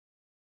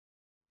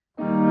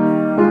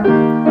I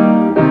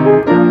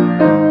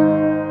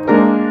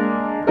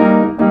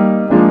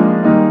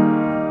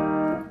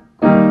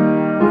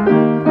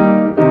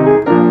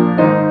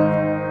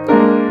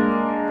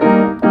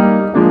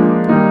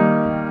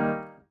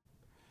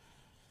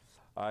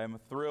am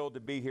thrilled to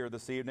be here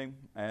this evening,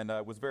 and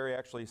I was very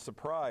actually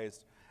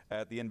surprised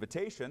at the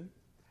invitation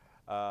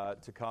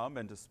to come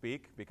and to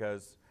speak,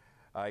 because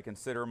I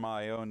consider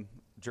my own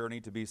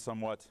journey to be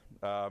somewhat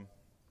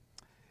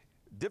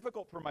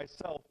difficult for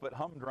myself, but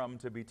humdrum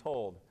to be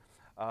told.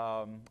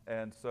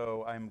 And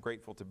so I'm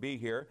grateful to be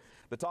here.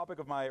 The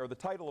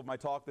title of my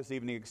talk this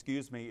evening,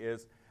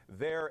 is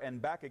There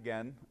and Back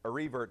Again, A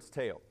Revert's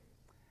Tale.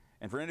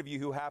 And for any of you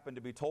who happen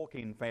to be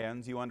Tolkien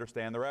fans, you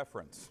understand the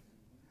reference.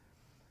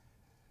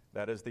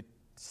 That is the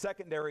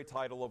secondary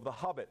title of The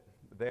Hobbit,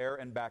 There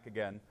and Back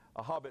Again,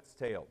 A Hobbit's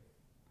Tale.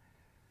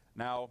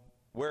 Now,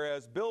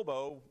 whereas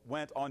Bilbo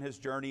went on his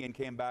journey and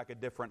came back a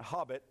different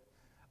hobbit,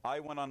 I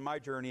went on my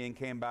journey and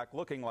came back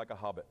looking like a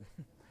hobbit.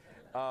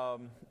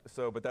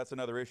 But that's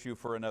another issue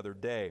for another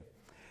day.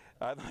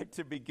 I'd like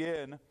to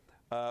begin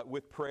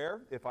with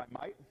prayer, if I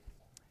might.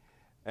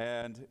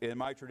 And in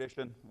my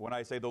tradition, when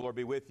I say the Lord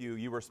be with you,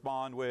 you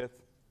respond with,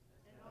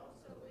 and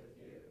also with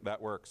you.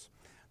 That works.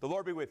 The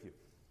Lord be with you.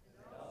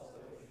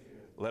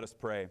 Let us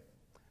pray.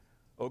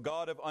 O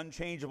God of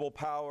unchangeable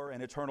power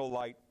and eternal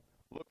light,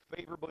 look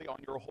favorably on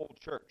your whole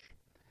church,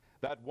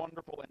 that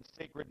wonderful and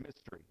sacred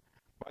mystery.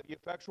 By the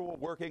effectual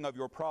working of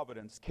your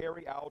providence,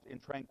 carry out in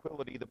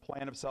tranquility the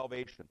plan of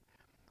salvation.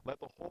 Let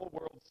the whole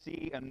world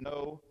see and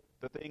know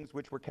the things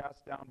which were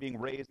cast down being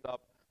raised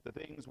up, the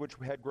things which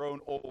had grown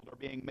old are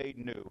being made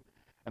new,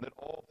 and that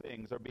all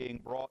things are being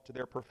brought to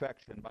their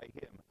perfection by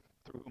him,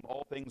 through whom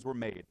all things were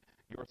made.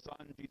 Your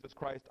Son, Jesus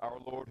Christ, our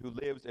Lord, who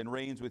lives and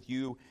reigns with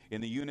you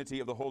in the unity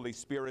of the Holy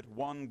Spirit,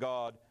 one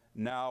God,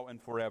 now and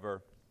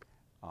forever.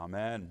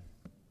 Amen.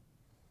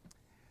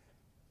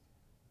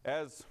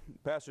 As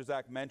Pastor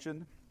Zach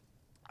mentioned,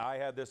 I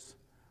had this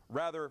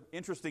rather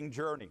interesting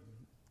journey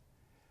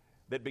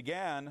that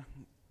began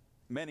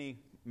many,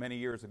 many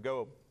years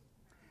ago.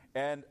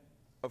 And,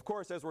 of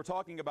course, as we're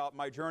talking about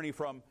my journey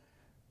from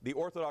the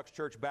Orthodox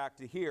Church back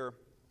to here,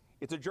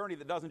 it's a journey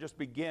that doesn't just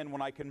begin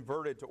when I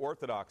converted to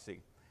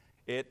Orthodoxy.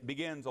 It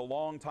begins a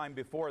long time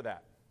before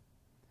that.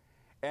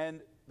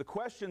 And the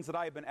questions that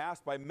I have been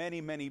asked by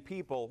many, many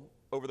people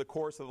over the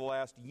course of the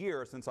last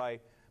year since I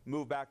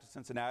moved back to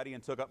Cincinnati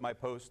and took up my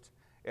post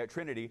at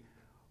Trinity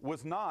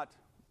was not,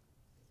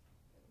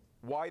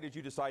 why did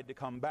you decide to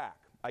come back?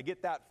 I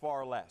get that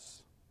far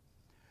less.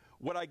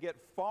 What I get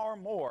far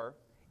more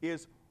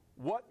is,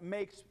 what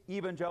makes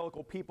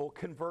evangelical people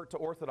convert to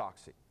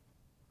Orthodoxy?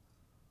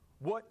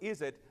 What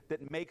is it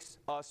that makes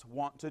us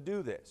want to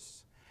do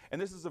this? And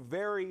this is a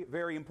very,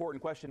 very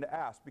important question to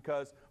ask,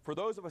 because for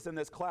those of us in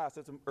this class,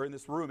 or in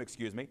this room,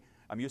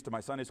 I'm used to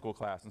my Sunday school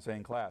class and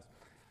saying class.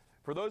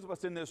 For those of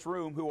us in this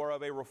room who are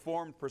of a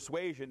Reformed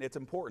persuasion, it's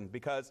important,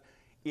 because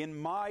in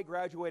my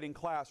graduating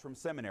class from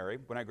seminary,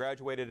 when I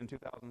graduated in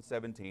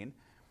 2017,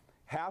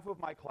 half of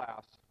my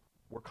class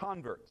were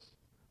converts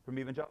from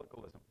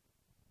evangelicalism.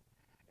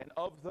 And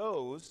of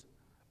those,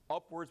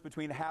 upwards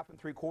between half and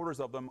three-quarters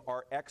of them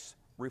are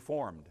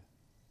ex-Reformed,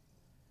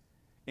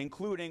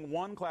 including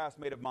one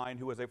classmate of mine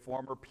who was a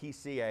former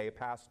PCA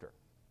pastor.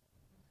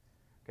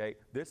 Okay,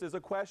 this is a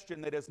question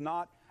that is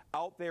not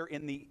out there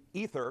in the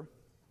ether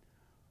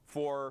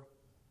for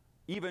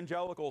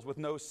evangelicals with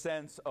no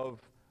sense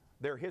of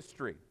their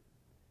history.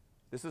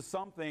 This is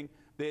something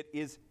that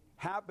is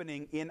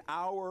happening in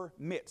our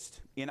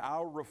midst, in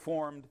our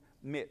Reformed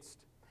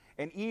midst.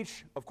 And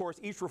each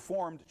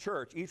Reformed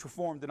church, each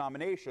Reformed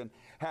denomination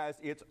has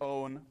its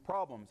own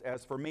problems.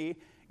 As for me,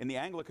 in the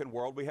Anglican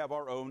world, we have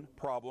our own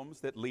problems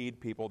that lead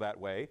people that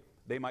way.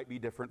 They might be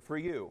different for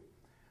you.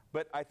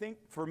 But I think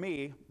for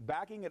me,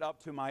 backing it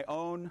up to my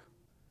own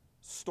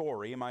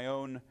story, my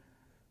own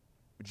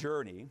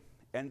journey,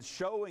 and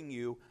showing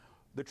you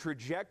the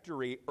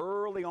trajectory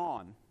early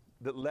on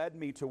that led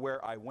me to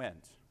where I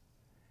went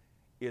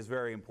is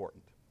very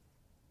important.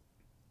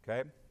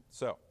 Okay?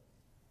 So,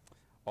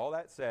 all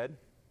that said,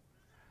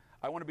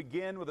 I want to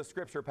begin with a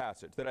scripture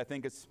passage that I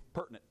think is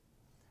pertinent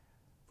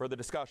for the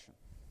discussion.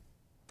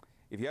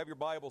 If you have your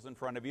Bibles in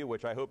front of you,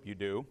 which I hope you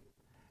do,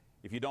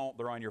 if you don't,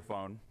 they're on your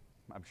phone,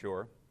 I'm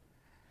sure.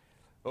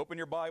 Open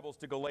your Bibles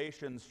to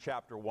Galatians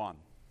chapter 1.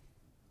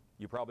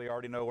 You probably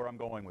already know where I'm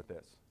going with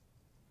this.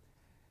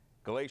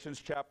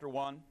 Galatians chapter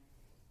 1,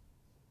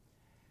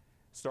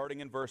 starting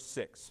in verse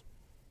 6.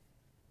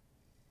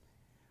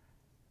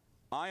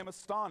 I am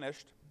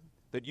astonished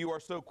that you are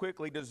so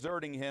quickly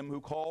deserting him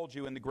who called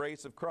you in the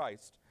grace of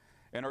Christ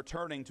and are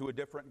turning to a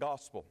different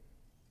gospel.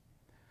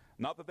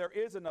 Not that there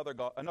is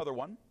another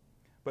one,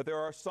 but there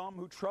are some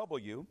who trouble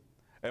you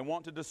and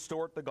want to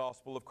distort the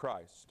gospel of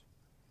Christ.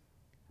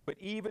 But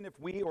even if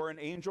we or an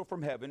angel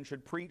from heaven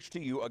should preach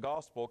to you a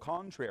gospel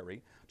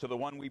contrary to the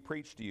one we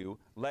preach to you,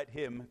 let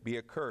him be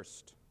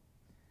accursed.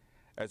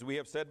 As we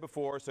have said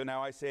before, so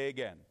now I say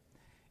again,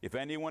 if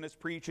anyone is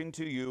preaching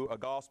to you a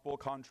gospel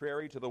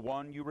contrary to the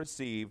one you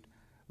received,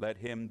 let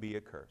him be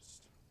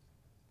accursed.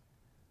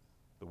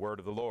 The word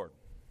of the Lord.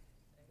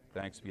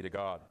 Thanks be to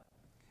God.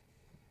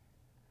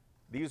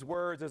 These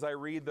words, as I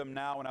read them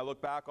now and I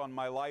look back on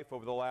my life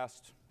over the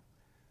last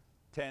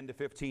 10 to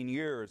 15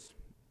 years,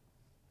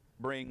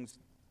 brings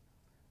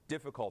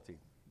difficulty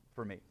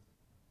for me.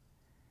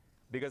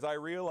 Because I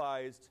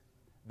realized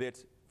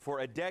that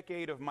for a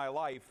decade of my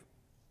life,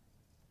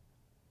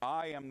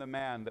 I am the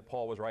man that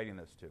Paul was writing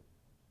this to.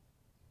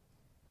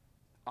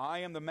 I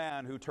am the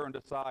man who turned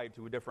aside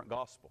to a different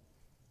gospel.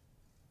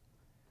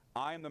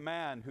 I am the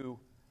man who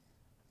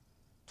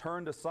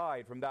turned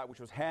aside from that which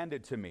was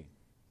handed to me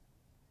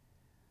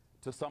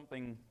to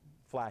something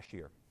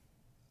flashier.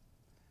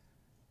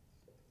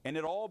 And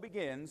it all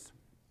begins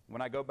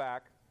when I go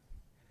back.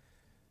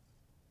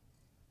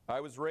 I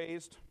was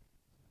raised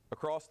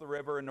across the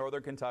river in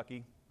northern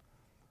Kentucky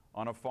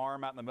on a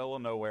farm out in the middle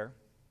of nowhere,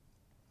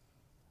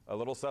 a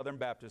little Southern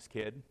Baptist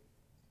kid.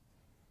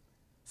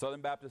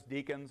 Southern Baptist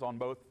deacons on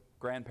both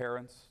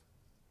grandparents.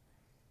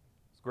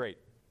 It's great.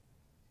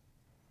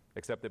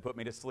 Except they put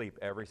me to sleep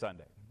every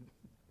Sunday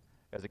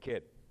as a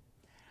kid.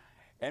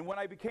 And when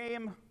I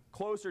became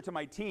closer to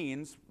my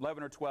teens,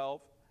 11 or 12,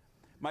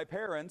 my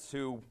parents,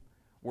 who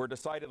were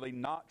decidedly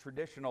not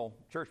traditional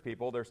church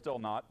people, they're still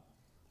not.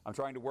 I'm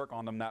trying to work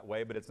on them that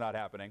way, but it's not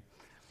happening.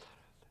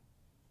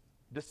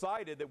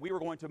 Decided that we were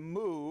going to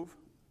move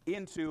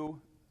into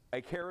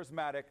a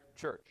charismatic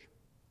church.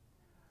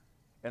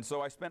 And so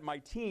I spent my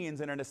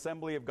teens in an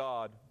Assembly of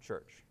God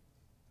church.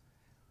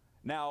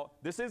 Now,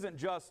 this isn't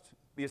just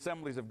the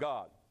Assemblies of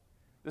God.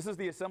 This is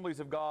the Assemblies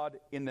of God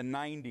in the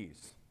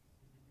 90s.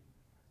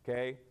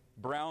 Okay?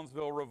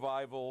 Brownsville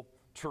Revival,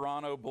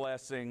 Toronto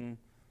Blessing.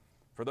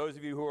 For those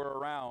of you who are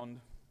around,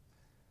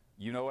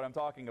 you know what I'm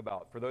talking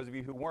about. For those of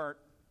you who weren't,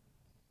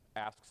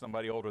 ask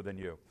somebody older than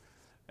you,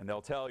 and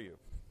they'll tell you.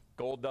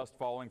 Gold dust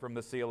falling from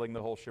the ceiling,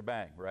 the whole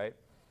shebang, right?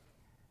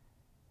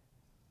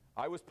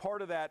 I was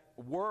part of that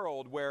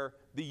world where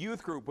the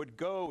youth group would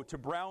go to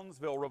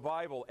Brownsville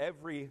Revival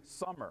every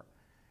summer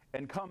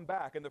and come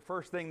back, and the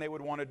first thing they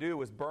would want to do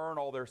was burn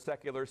all their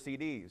secular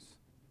CDs.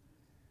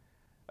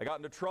 I got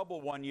into trouble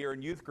one year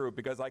in youth group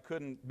because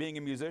being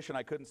a musician,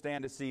 I couldn't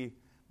stand to see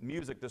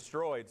music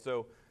destroyed.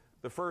 So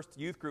the first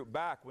youth group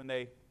back, when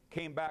they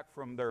came back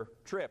from their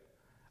trip,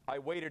 I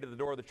waited at the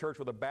door of the church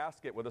with a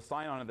basket with a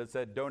sign on it that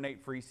said, "Donate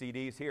free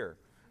CDs here."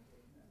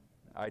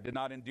 I did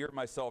not endear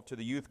myself to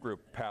the youth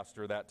group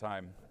pastor that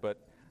time,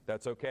 but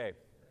that's okay.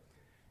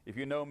 If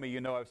you know me,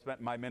 you know I've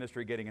spent my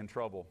ministry getting in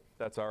trouble.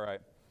 That's all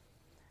right.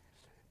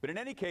 But in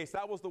any case,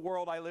 that was the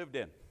world I lived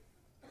in.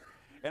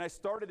 And I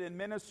started in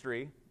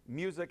ministry,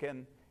 music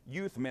and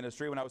youth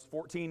ministry, when I was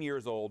 14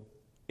 years old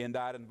in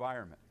that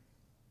environment.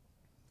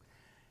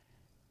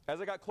 As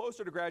I got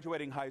closer to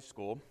graduating high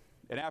school,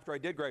 and after I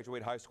did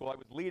graduate high school, I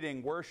was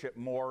leading worship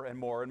more and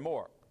more and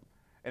more.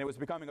 And it was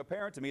becoming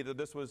apparent to me that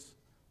this was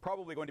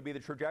probably going to be the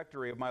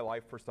trajectory of my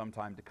life for some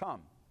time to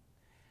come.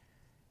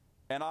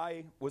 And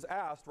I was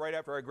asked right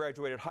after I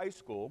graduated high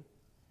school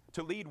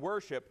to lead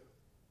worship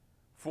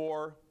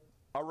for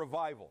a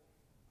revival,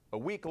 a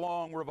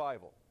week-long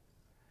revival.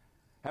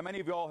 How many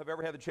of y'all have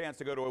ever had the chance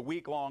to go to a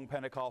week-long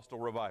Pentecostal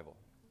revival?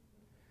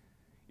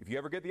 If you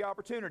ever get the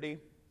opportunity,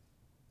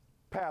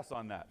 pass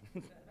on that.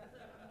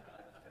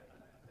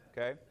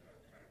 Okay?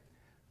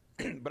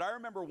 But I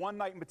remember one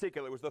night in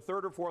particular, it was the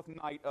third or fourth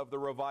night of the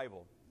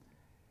revival.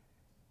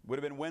 Would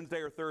have been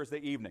Wednesday or Thursday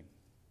evening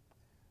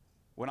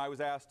when I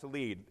was asked to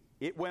lead.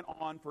 It went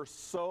on for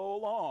so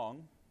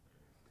long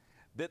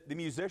that the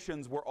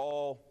musicians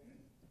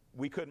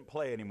we couldn't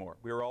play anymore.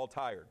 We were all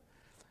tired.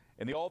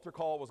 And the altar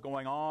call was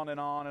going on and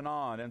on and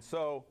on. And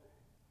so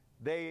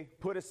they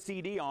put a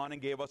CD on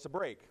and gave us a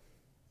break.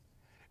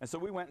 And so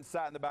we went and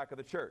sat in the back of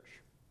the church.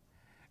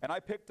 And I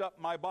picked up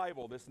my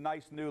Bible, this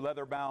nice new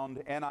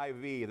leather-bound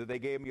NIV that they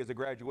gave me as a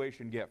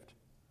graduation gift.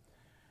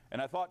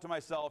 And I thought to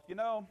myself,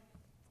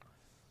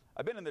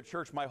 I've been in the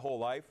church my whole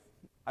life.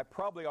 I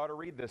probably ought to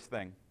read this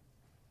thing.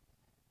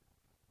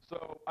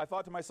 So I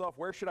thought to myself,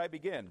 where should I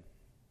begin?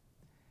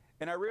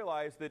 And I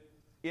realized that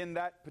in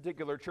that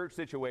particular church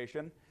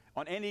situation,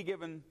 on any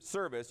given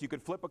service, you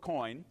could flip a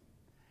coin,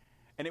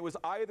 and it was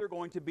either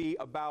going to be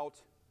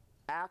about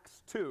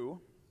Acts 2,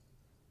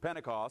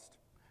 Pentecost,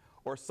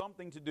 or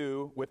something to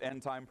do with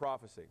end-time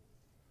prophecy.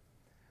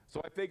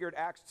 So I figured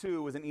Acts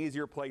 2 was an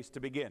easier place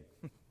to begin.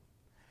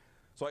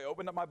 So I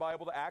opened up my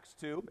Bible to Acts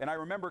 2, and I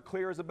remember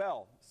clear as a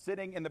bell,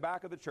 sitting in the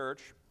back of the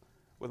church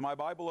with my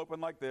Bible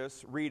open like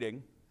this,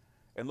 reading,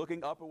 and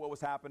looking up at what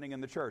was happening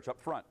in the church up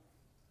front,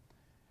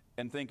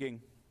 and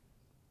thinking,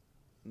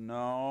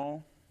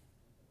 no,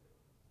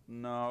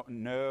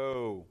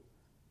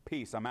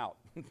 peace, I'm out,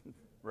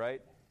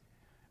 right?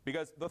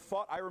 Because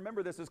I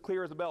remember this as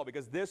clear as a bell,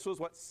 because this was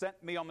what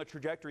sent me on the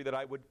trajectory that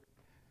I would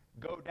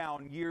go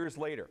down years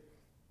later.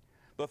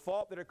 The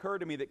thought that occurred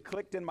to me that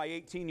clicked in my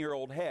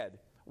 18-year-old head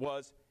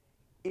was,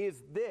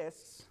 is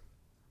this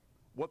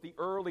what the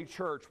early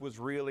church was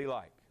really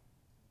like?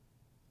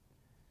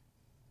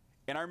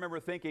 And I remember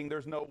thinking,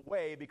 there's no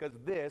way, because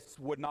this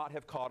would not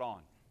have caught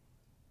on.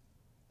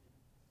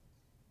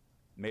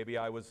 Maybe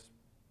I was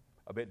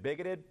a bit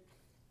bigoted.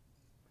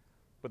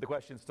 but the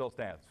question still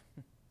stands.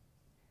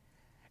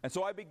 And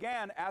so I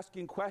began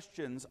asking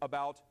questions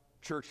about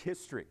church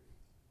history.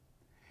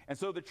 And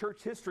so the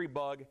church history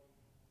bug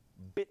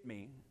bit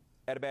me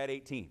at about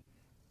 18.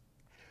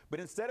 But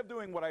instead of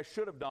doing what I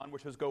should have done,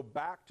 which was go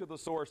back to the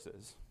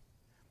sources,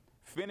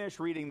 finish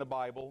reading the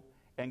Bible,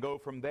 and go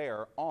from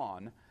there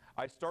on,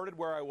 I started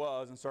where I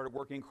was and started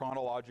working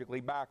chronologically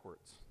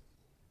backwards.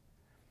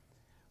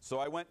 So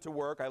I went to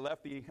work, I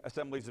left the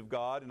Assemblies of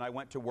God, and I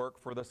went to work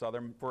for a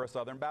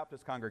Southern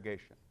Baptist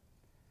congregation.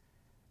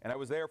 And I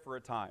was there for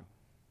a time.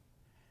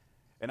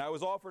 And I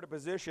was offered a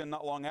position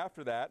not long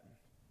after that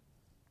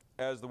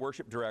as the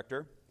worship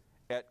director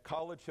at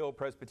College Hill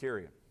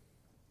Presbyterian.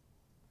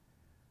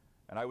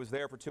 And I was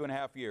there for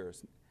 2.5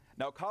 years.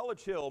 Now,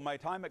 College Hill, my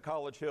time at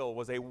College Hill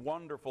was a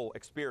wonderful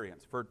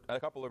experience for a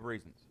couple of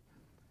reasons.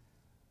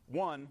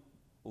 One,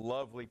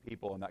 lovely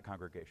people in that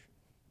congregation.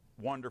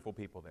 Wonderful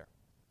people there.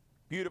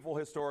 Beautiful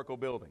historical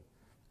building.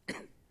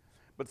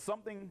 But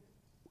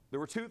there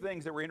were two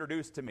things that were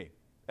introduced to me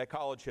at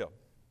College Hill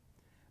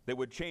that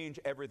would change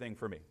everything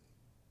for me.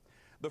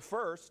 The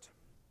first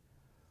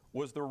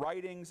was the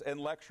writings and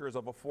lectures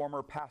of a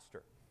former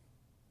pastor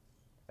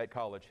at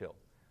College Hill,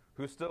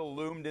 who still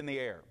loomed in the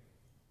air,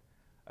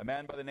 a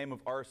man by the name of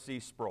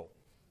R.C. Sproul.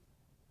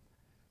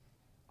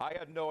 I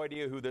had no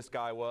idea who this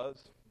guy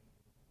was.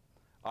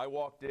 I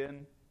walked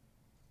in,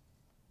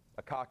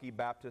 a cocky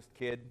Baptist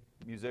kid,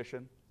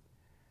 musician,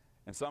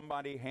 and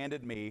somebody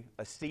handed me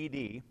a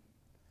CD.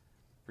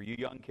 For you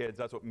young kids,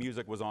 that's what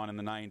music was on in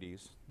the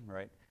 90s,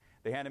 right?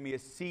 They handed me a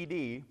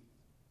CD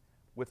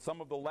with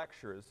some of the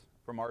lectures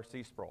from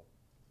R.C. Sproul.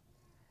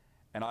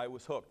 And I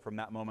was hooked from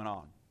that moment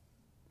on.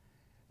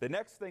 The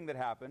next thing that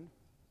happened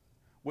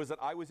was that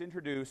I was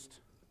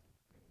introduced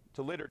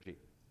to liturgy.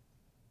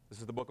 This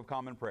is the Book of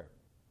Common Prayer.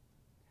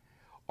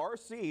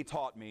 R.C.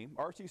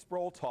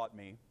 Sproul taught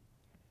me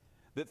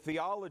that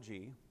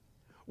theology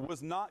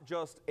was not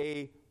just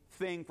a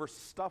thing for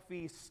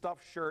stuffy,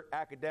 stuffed shirt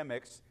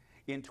academics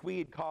in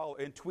tweed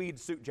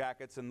suit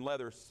jackets and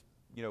leather,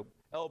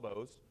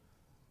 elbows.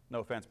 No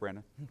offense,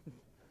 Brandon.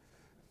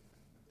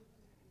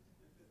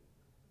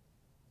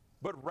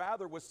 But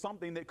rather was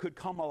something that could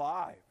come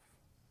alive,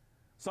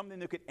 something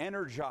that could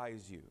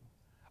energize you.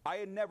 I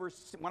had never,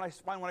 when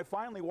I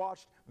finally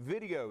watched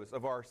videos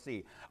of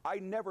R.C., I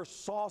never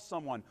saw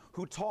someone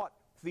who taught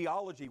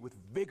theology with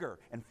vigor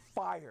and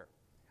fire,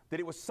 that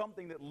it was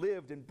something that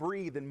lived and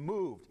breathed and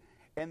moved,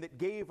 and that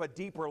gave a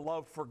deeper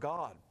love for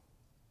God.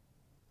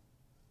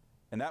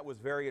 And that was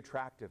very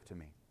attractive to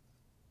me.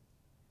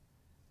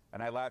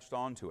 And I latched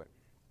onto it.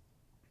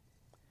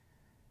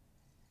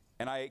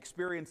 And I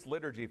experienced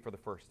liturgy for the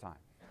first time.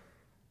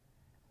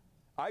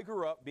 I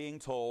grew up being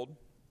told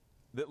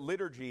that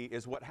liturgy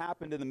is what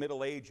happened in the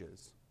Middle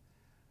Ages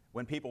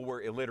when people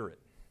were illiterate.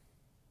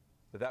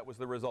 That was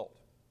the result,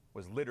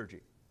 was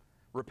liturgy.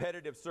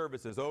 Repetitive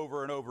services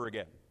over and over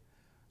again,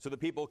 so that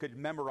people could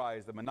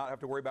memorize them and not have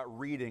to worry about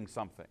reading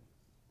something.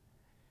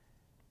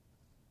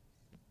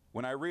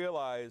 When I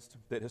realized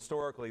that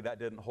historically that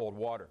didn't hold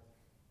water,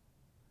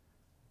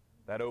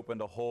 that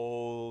opened a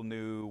whole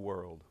new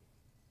world.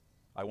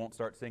 I won't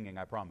start singing,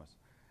 I promise.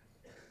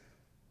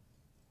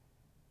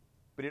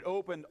 But it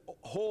opened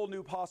whole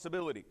new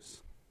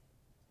possibilities.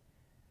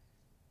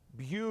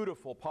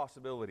 Beautiful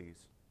possibilities.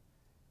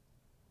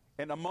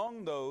 And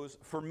among those,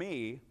 for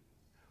me,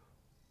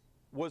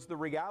 was the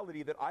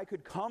reality that I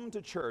could come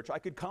to church, I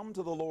could come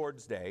to the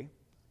Lord's Day,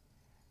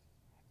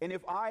 and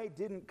if I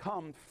didn't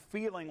come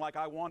feeling like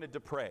I wanted to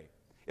pray,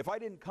 if I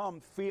didn't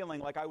come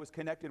feeling like I was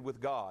connected with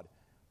God,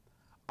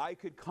 I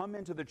could come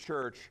into the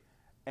church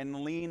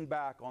and lean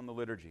back on the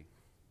liturgy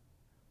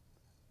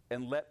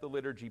and let the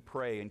liturgy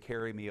pray and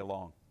carry me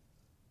along.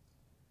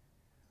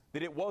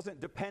 That it wasn't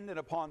dependent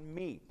upon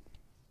me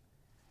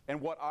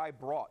and what I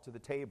brought to the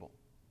table,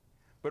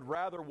 but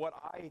rather what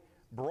I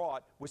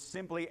brought was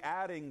simply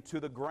adding to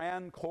the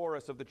grand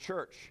chorus of the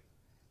church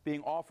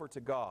being offered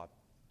to God,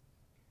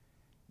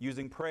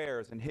 using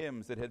prayers and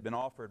hymns that had been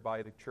offered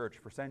by the church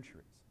for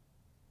centuries.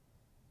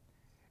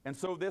 And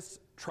so this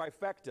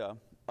trifecta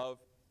of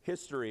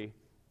history,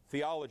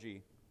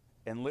 theology,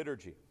 and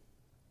liturgy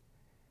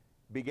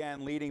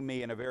began leading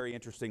me in a very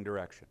interesting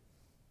direction.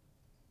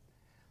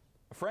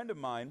 A friend of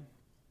mine,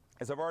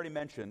 as I've already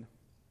mentioned,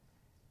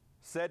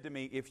 said to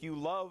me, if you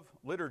love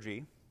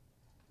liturgy,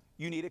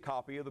 you need a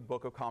copy of the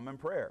Book of Common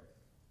Prayer.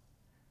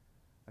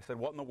 I said,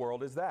 what in the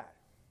world is that?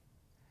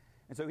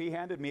 And so he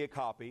handed me a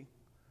copy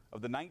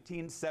of the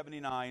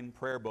 1979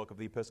 prayer book of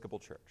the Episcopal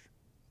Church.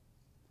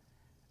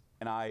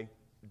 And I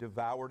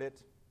devoured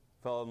it,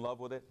 fell in love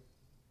with it.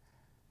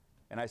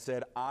 And I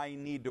said, I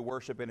need to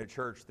worship in a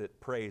church that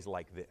prays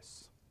like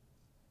this.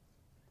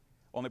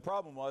 Only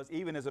problem was,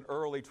 even as an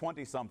early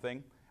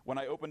 20-something, when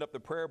I opened up the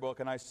prayer book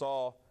and I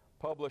saw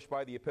published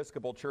by the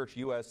Episcopal Church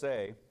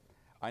USA,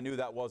 I knew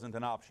that wasn't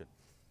an option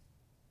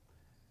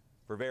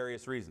for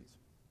various reasons.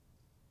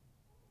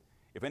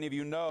 If any of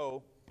you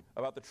know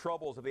about the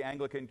troubles of the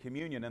Anglican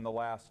Communion in the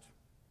last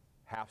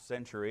half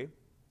century,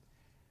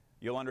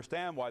 you'll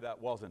understand why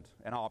that wasn't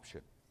an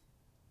option.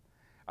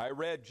 I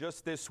read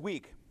just this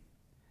week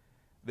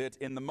that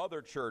in the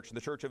Mother Church,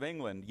 the Church of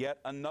England, yet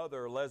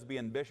another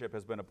lesbian bishop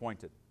has been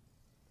appointed.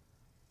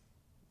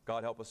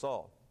 God help us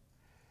all.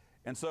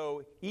 And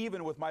so,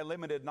 even with my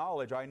limited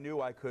knowledge, I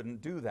knew I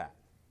couldn't do that.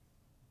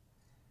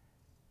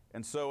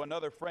 And so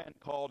another friend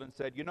called and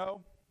said, you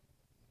know,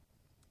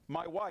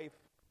 my wife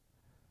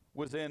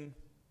was in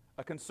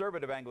a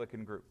conservative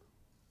Anglican group.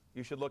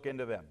 You should look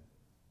into them.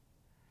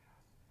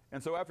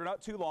 And so after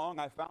not too long,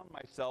 I found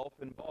myself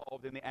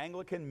involved in the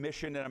Anglican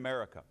Mission in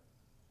America,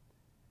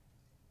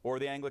 or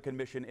the Anglican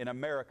Mission in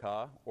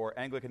America, or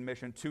Anglican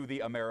Mission to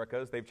the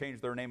Americas. They've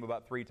changed their name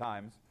about 3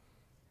 times.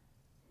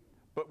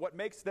 But what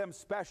makes them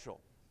special,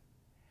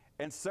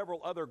 and several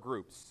other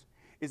groups,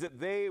 is that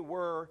they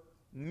were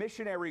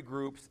missionary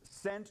groups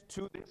sent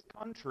to this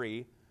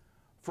country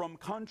from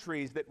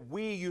countries that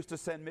we used to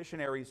send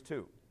missionaries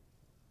to.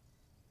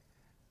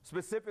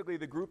 Specifically,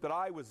 the group that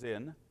I was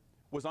in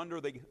was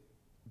under the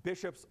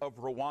bishops of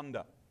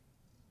Rwanda.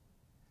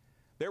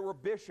 There were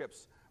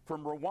bishops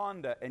from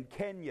Rwanda and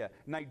Kenya,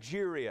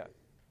 Nigeria,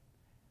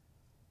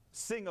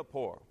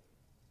 Singapore,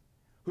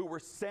 who were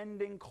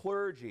sending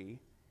clergy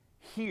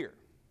here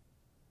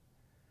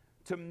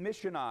to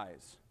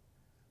missionize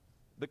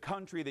the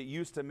country that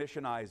used to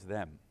missionize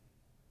them.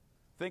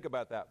 Think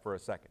about that for a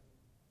second.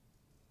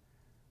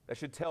 That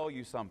should tell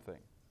you something.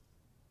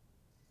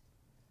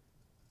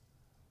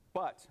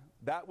 But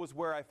that was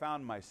where I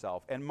found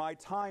myself, and my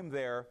time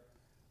there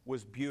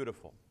was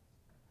beautiful.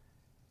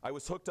 I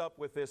was hooked up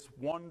with this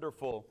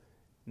wonderful,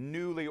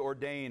 newly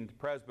ordained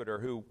presbyter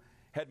who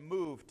had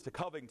moved to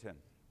Covington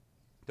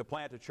to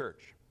plant a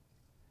church.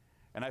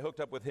 And I hooked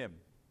up with him.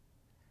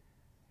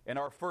 And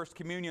our first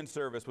communion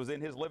service was in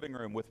his living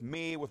room with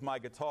me, with my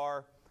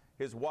guitar,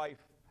 his wife,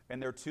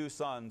 and their 2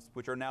 sons,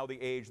 which are now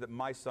the age that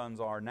my sons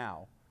are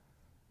now,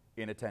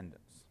 in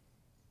attendance.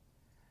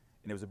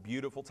 And it was a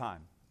beautiful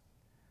time.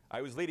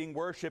 I was leading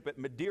worship at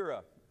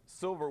Madeira,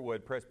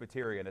 Silverwood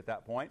Presbyterian at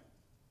that point,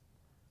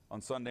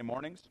 on Sunday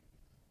mornings.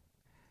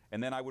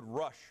 And then I would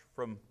rush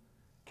from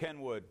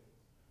Kenwood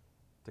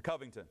to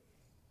Covington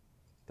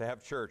to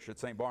have church at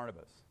St.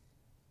 Barnabas.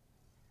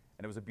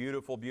 And it was a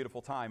beautiful,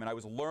 beautiful time, and I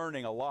was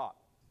learning a lot.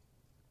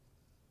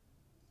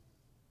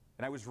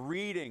 And I was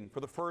reading for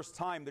the first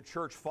time the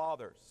church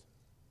fathers.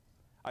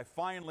 I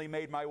finally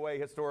made my way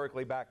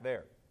historically back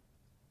there.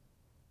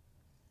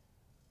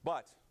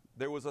 But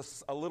there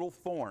was a little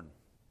thorn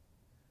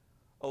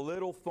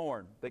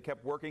that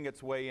kept working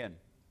its way in.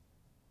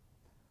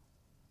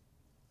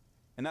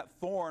 And that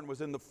thorn was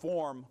in the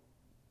form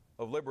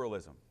of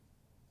liberalism.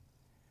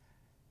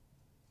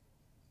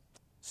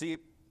 See,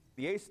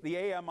 the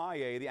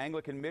AMIA, the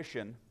Anglican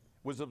Mission,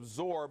 was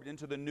absorbed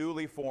into the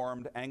newly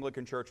formed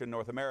Anglican Church in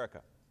North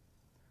America,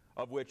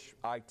 of which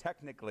I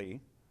technically,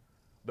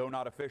 though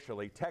not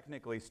officially,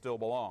 technically still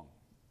belong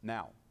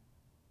now,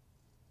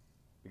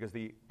 because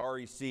the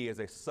REC is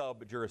a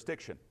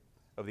sub-jurisdiction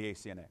of the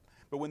ACNA.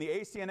 But when the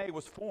ACNA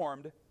was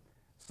formed,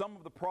 some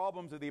of the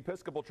problems of the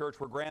Episcopal Church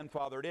were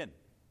grandfathered in,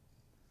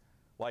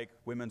 like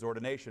women's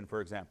ordination, for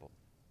example,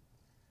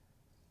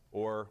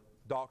 or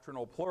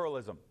doctrinal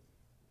pluralism,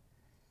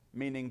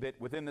 meaning that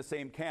within the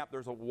same camp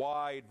there's a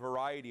wide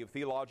variety of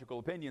theological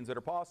opinions that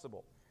are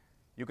possible.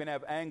 You can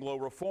have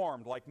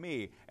Anglo-Reformed like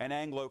me, and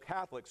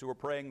Anglo-Catholics who are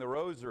praying the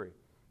Rosary,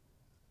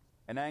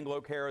 and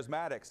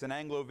Anglo-Charismatics, and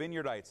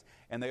Anglo-Vineyardites,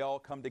 and they all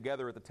come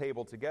together at the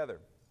table together.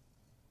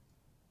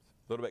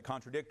 It's a little bit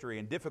contradictory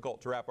and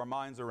difficult to wrap our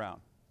minds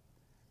around,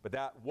 but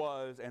that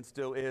was and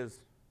still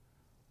is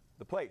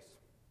the place.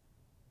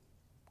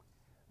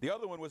 The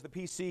other one was the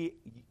PC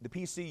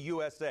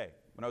USA,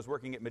 when I was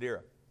working at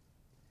Madeira.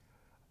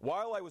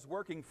 While I was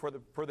working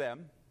for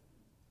them,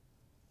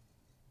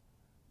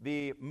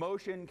 the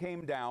motion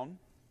came down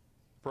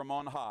from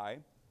on high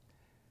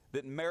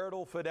that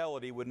marital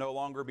fidelity would no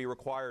longer be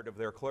required of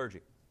their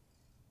clergy.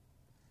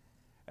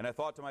 And I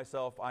thought to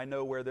myself, I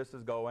know where this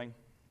is going.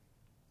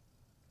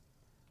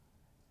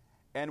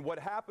 And what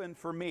happened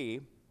for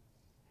me,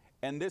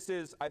 and this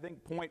is, I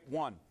think, point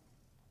 1,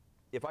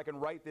 if I can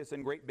write this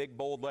in great big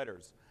bold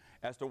letters,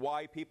 as to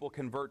why people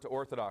convert to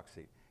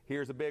orthodoxy.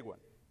 Here's a big one.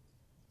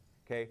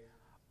 Okay?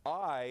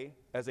 I,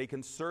 as a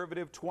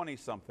conservative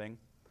 20-something,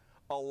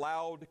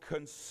 allowed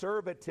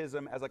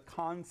conservatism as a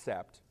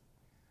concept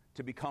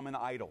to become an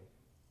idol.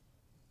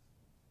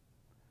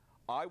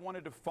 I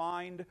wanted to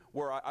find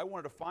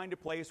a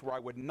place where I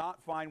would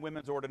not find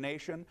women's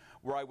ordination,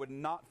 where I would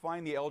not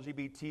find the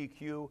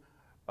LGBTQ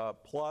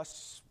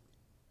plus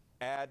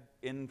ad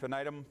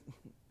infinitum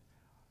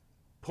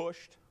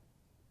pushed.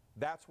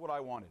 That's what I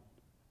wanted.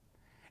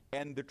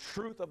 And the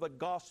truth of the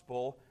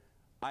gospel,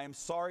 I am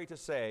sorry to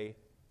say,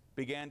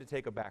 began to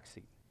take a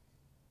backseat.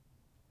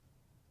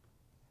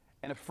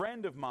 And a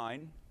friend of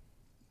mine,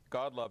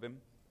 God love him,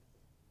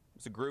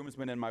 was a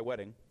groomsman in my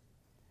wedding,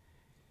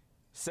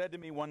 said to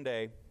me one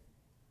day,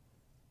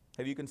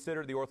 have you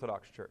considered the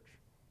Orthodox Church?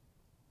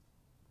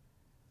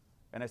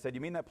 And I said, you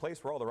mean that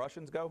place where all the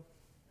Russians go?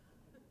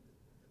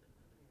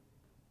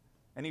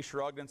 And he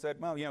shrugged and said,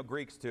 well,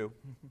 Greeks too.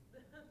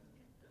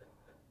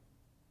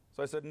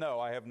 So I said, no,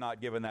 I have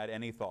not given that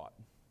any thought.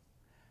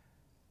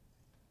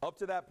 Up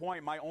to that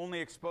point, my only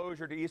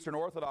exposure to Eastern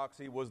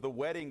Orthodoxy was the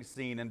wedding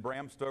scene in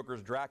Bram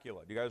Stoker's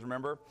Dracula. Do you guys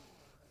remember?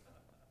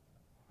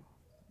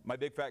 My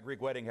Big Fat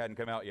Greek Wedding hadn't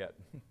come out yet.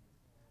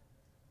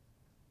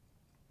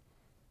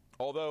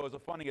 Although, as a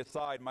funny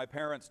aside, my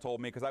parents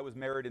told me, because I was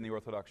married in the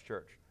Orthodox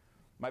Church,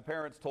 my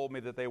parents told me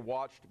that they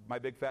watched My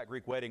Big Fat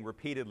Greek Wedding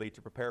repeatedly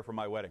to prepare for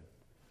my wedding.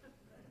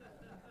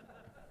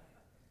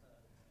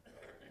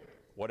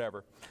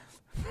 Whatever.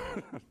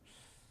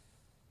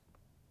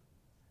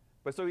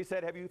 But so he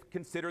said, have you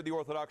considered the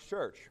Orthodox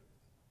Church?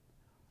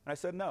 And I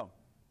said, no.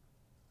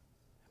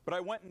 But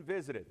I went and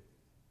visited.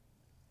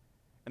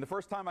 And the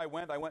first time I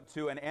went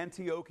to an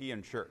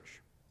Antiochian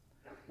church,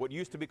 what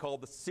used to be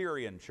called the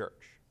Syrian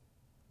church.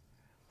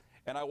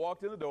 And I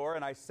walked in the door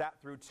and I sat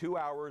through 2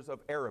 hours of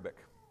Arabic,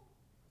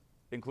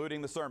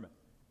 including the sermon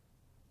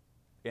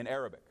in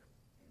Arabic,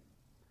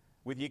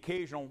 with the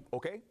occasional,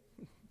 okay?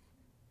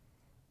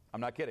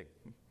 I'm not kidding.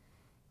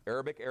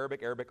 Arabic,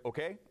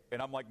 okay?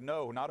 And I'm like,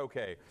 no, not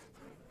okay.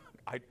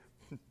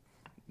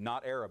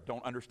 Not Arab,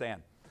 don't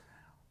understand.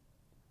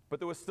 But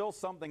there was still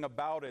something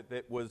about it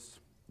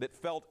that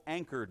felt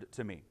anchored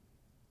to me.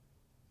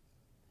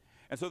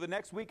 And so the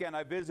next weekend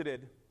I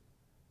visited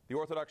the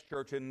Orthodox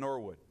Church in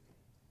Norwood,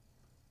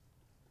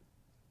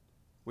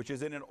 which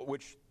is in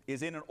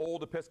an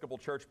old Episcopal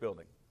church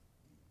building.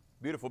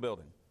 Beautiful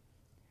building.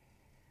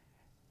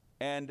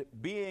 And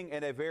being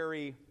in a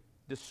very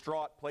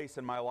distraught place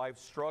in my life,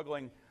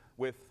 struggling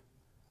with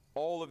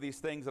all of these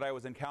things that I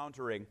was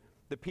encountering,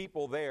 the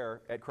people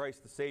there at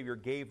Christ the Savior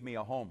gave me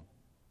a home.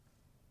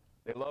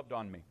 They loved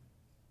on me.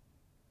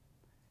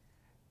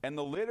 And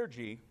the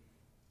liturgy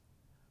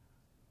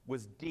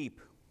was deep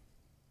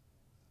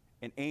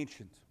and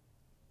ancient.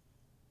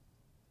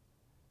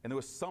 And there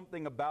was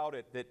something about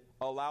it that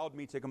allowed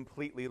me to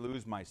completely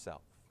lose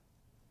myself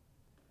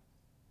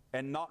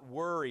and not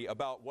worry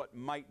about what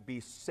might be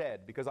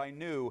said, because I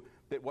knew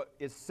that what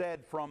is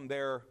said from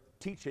their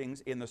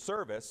teachings in the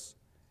service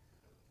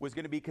was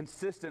going to be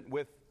consistent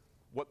with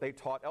what they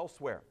taught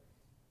elsewhere.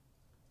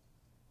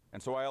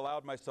 And so I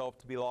allowed myself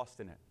to be lost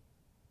in it.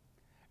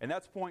 And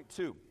that's point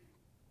two.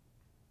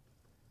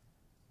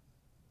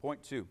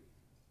 Point two.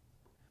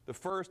 The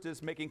first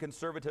is making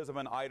conservatism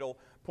an idol.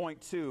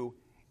 Point two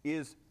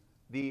is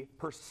the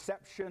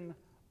perception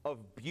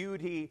of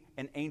beauty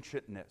and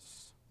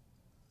ancientness.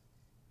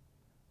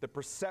 The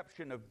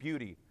perception of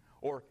beauty,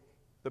 or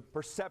the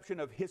perception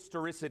of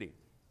historicity,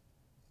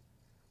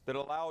 that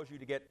allows you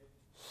to get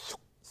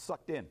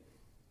sucked in.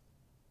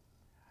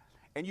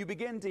 And you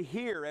begin to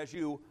hear, as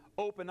you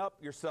open up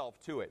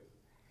yourself to it,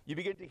 you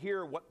begin to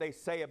hear what they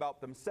say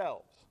about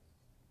themselves.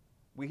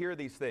 We hear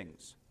these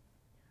things.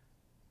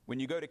 When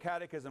you go to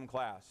catechism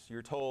class,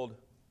 you're told,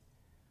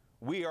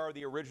 we are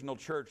the original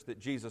church that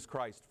Jesus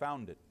Christ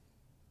founded.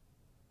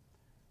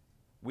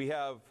 We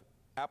have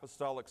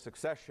apostolic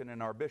succession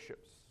in our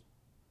bishops.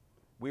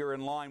 We are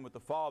in line with the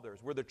fathers.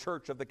 We're the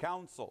church of the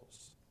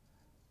councils.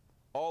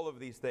 All of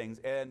these things.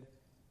 And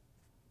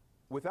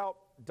without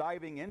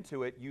diving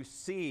into it, you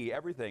see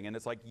everything. And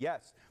it's like,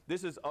 yes,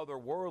 this is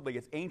otherworldly.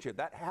 It's ancient.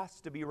 That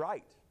has to be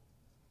right.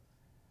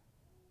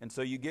 And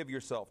so you give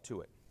yourself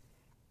to it,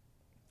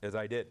 as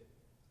I did.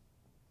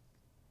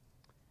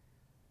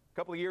 A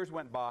couple of years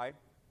went by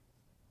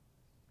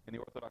in the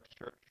Orthodox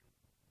Church.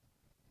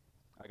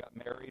 I got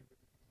married.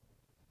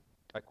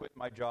 I quit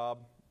my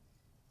job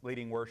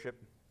leading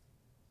worship.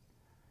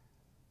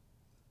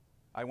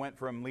 I went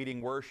from leading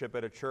worship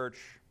at a church,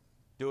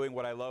 doing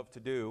what I love to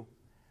do,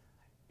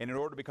 and in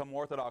order to become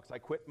Orthodox, I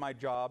quit my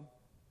job,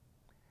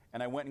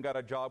 and I went and got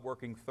a job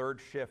working third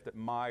shift at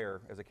Meijer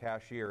as a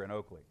cashier in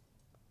Oakley.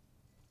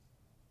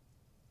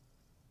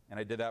 And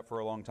I did that for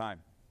a long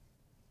time.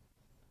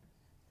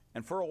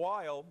 And for a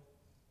while,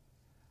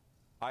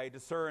 I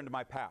discerned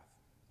my path,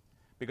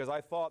 because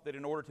I thought that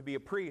in order to be a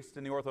priest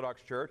in the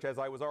Orthodox Church, as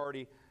I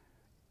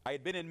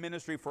had been in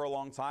ministry for a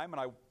long time, and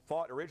I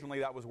thought originally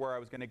that was where I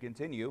was going to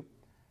continue,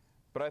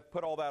 but I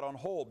put all that on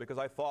hold because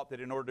I thought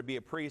that in order to be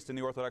a priest in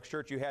the Orthodox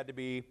Church, you had to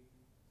be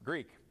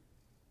Greek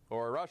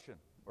or Russian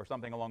or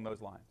something along those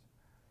lines.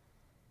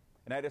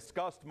 And I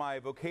discussed my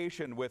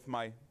vocation with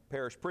my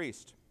parish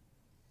priest,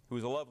 who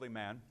was a lovely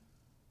man,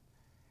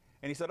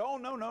 and he said, oh,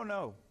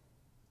 no.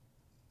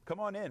 Come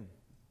on in.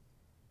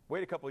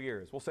 Wait a couple of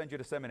years. We'll send you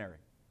to seminary.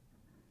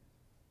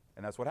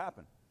 And that's what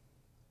happened.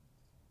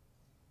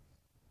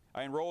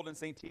 I enrolled in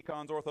St.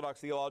 Tikhon's Orthodox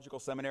Theological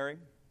Seminary,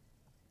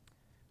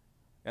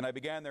 and I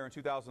began there in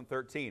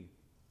 2013.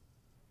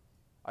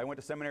 I went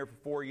to seminary for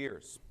 4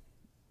 years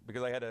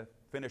because I had to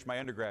finish my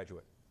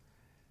undergraduate.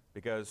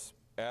 Because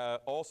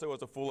also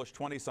as a foolish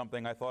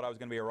 20-something, I thought I was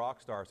going to be a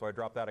rock star, so I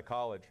dropped out of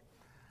college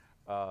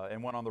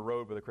and went on the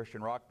road with a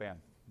Christian rock band.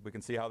 We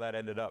can see how that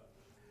ended up.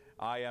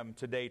 I am,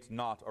 to date,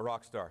 not a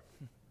rock star.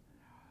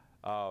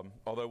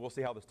 Although we'll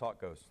see how this talk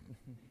goes.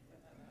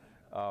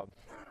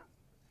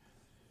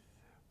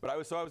 But I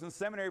was in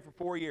seminary for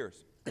 4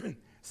 years.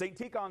 St.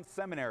 Tikhon's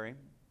Seminary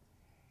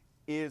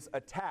is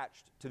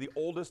attached to the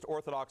oldest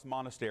Orthodox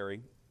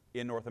monastery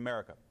in North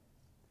America.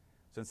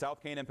 It's in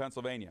South Canaan,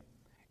 Pennsylvania.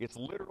 It's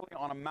literally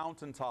on a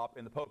mountaintop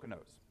in the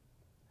Poconos.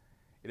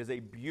 It is a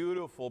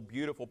beautiful,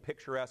 beautiful,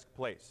 picturesque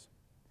place.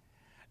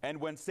 And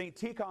when St.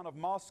 Tikhon of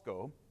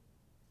Moscow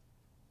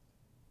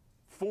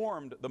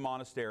formed the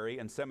monastery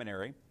and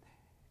seminary,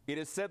 it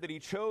is said that he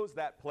chose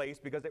that place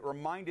because it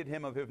reminded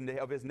him of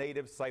his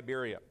native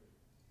Siberia.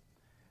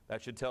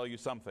 That should tell you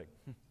something.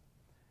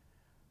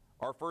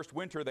 Our first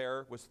winter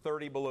there was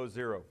 30 below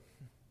zero.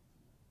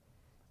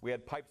 We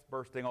had pipes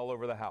bursting all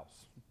over the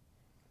house.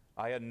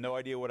 I had no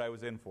idea what I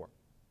was in for.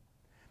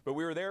 But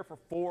we were there for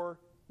 4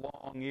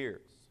 long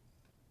years.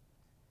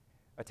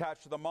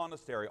 Attached to the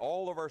monastery,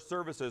 all of our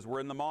services were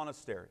in the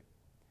monastery.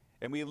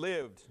 And we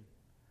lived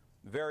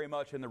very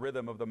much in the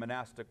rhythm of the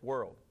monastic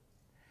world.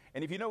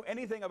 And if you know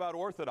anything about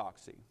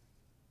Orthodoxy,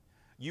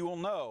 you will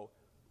know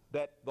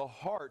that the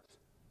heart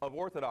of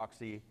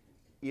Orthodoxy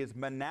is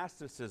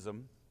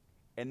monasticism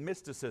and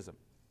mysticism.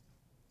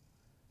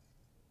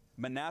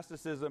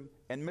 Monasticism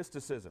and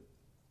mysticism.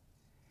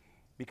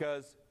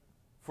 Because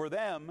for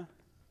them,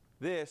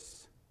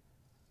 this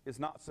is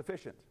not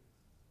sufficient.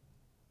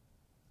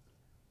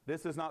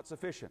 This is not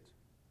sufficient.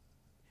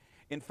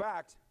 In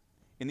fact,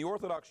 in the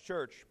Orthodox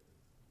Church,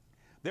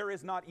 there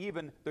is not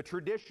even the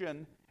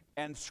tradition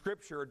and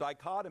scripture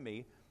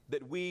dichotomy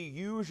that we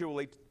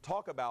usually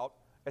talk about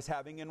as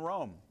having in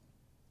Rome.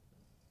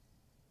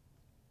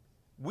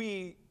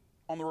 We,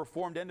 on the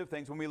Reformed end of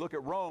things, when we look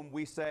at Rome,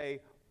 we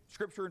say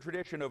scripture and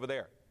tradition over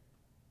there.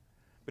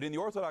 But in the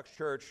Orthodox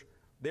Church,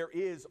 there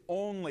is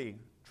only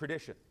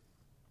tradition.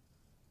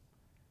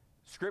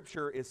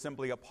 Scripture is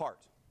simply a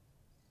part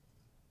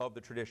of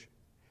the tradition.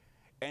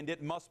 And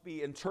it must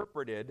be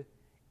interpreted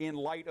in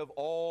light of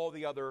all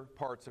the other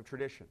parts of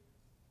tradition.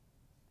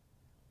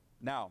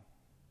 Now,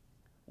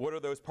 what are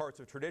those parts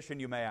of tradition,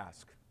 you may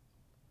ask?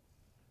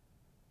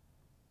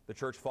 The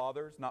Church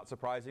Fathers, not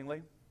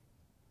surprisingly.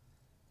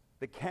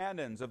 The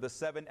canons of the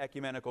 7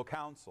 ecumenical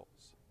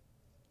councils.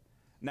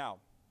 Now,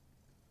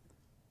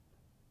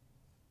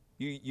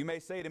 you may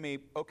say to me,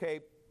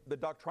 okay, the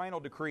doctrinal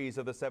decrees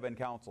of the 7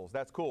 councils,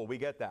 that's cool, we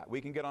get that. We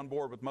can get on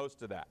board with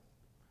most of that.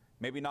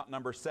 Maybe not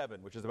number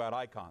 7, which is about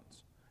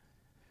icons.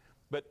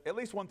 But at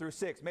least 1 through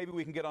 6, maybe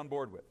we can get on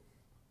board with.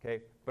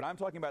 Okay? But I'm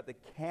talking about the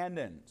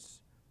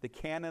canons, the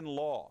canon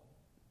law.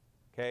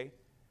 Okay?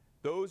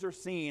 Those are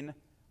seen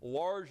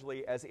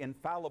largely as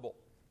infallible.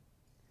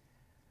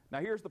 Now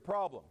here's the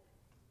problem.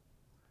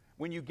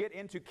 When you get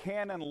into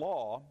canon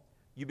law,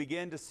 you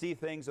begin to see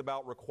things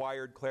about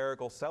required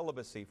clerical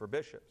celibacy for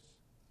bishops.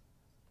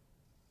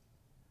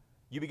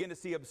 You begin to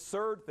see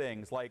absurd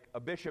things like a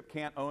bishop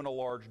can't own a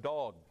large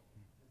dog.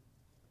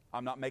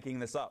 I'm not making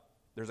this up.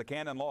 There's a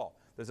canon law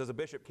that says a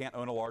bishop can't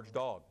own a large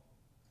dog.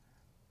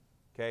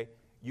 Okay?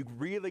 You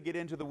really get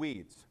into the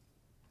weeds.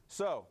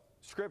 So,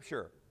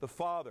 Scripture, the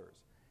Fathers,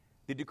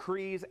 the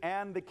decrees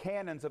and the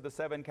canons of the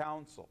 7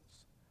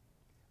 councils,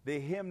 the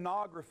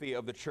hymnography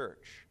of the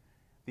church,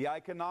 the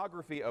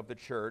iconography of the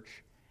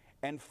church,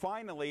 and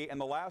finally, and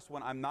the last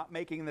one, I'm not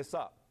making this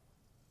up,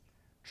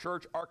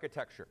 church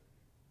architecture.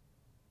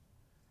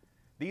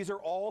 These are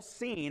all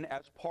seen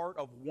as part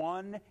of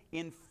one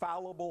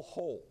infallible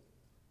whole.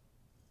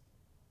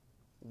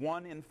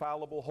 One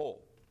infallible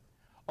whole,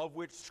 of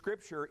which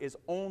Scripture is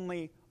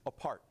only a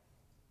part.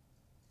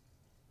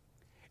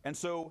 And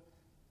so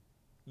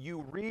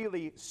you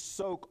really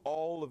soak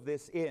all of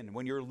this in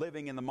when you're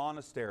living in the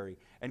monastery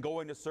and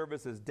going to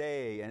services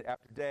day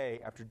after day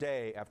after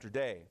day after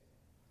day.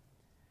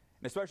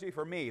 And especially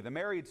for me, the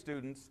married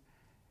students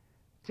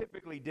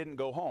typically didn't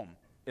go home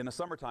in the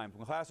summertime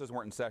when classes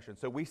weren't in session,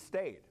 so we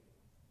stayed.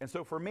 And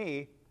so for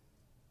me,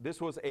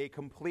 this was a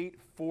complete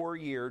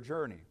 4-year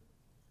journey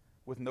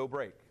with no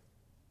break.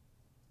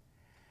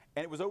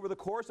 And it was over the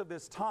course of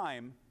this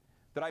time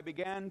that I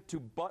began to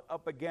butt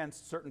up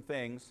against certain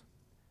things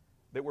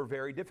that were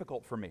very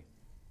difficult for me.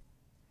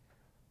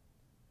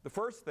 The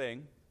first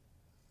thing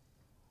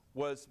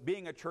was,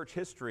 being a church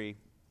history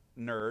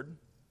nerd,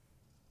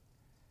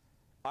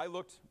 I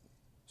looked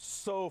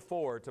so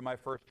forward to my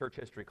first church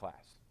history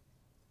class.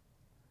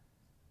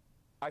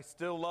 I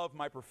still love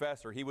my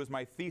professor. He was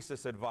my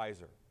thesis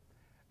advisor.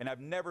 And I've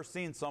never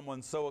seen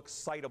someone so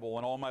excitable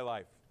in all my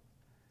life.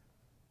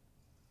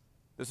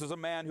 This is a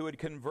man who had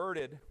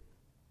converted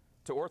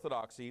to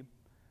Orthodoxy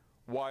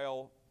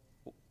while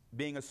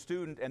being a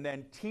student and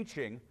then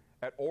teaching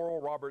at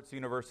Oral Roberts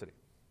University.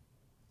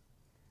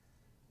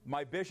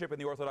 My bishop in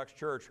the Orthodox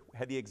Church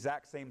had the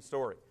exact same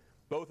story.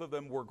 Both of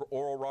them were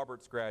Oral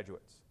Roberts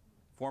graduates,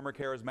 former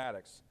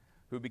charismatics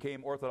who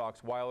became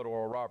Orthodox while at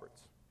Oral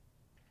Roberts.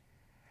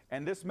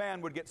 And this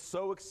man would get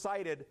so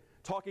excited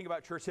talking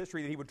about church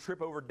history that he would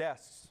trip over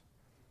desks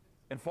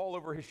and fall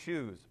over his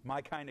shoes.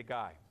 My kind of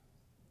guy.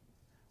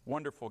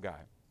 Wonderful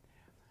guy.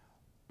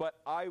 But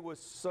I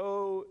was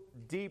so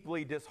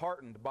deeply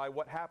disheartened by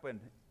what happened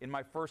in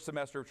my first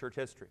semester of church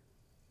history.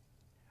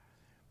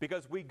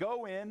 Because we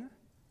go in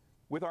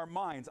with our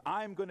minds,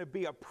 I'm going to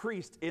be a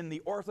priest in the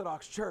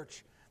Orthodox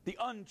Church, the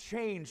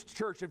unchanged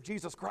Church of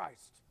Jesus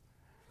Christ.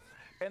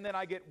 And then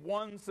I get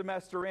one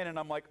semester in and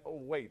I'm like, oh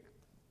wait,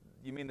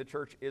 you mean the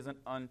church isn't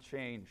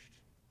unchanged?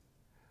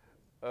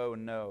 Oh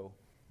no,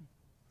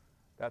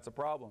 that's a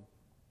problem.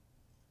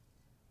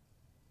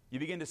 You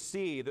begin to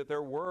see that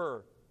there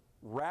were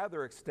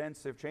rather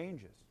extensive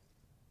changes.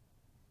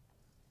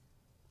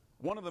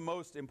 One of the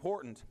most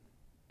important,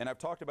 and I've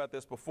talked about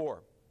this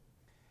before,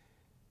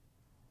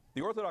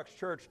 the Orthodox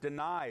Church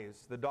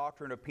denies the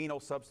doctrine of penal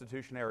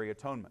substitutionary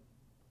atonement.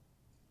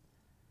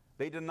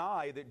 They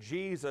deny that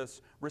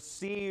Jesus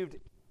received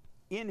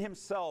in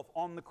himself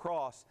on the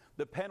cross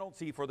the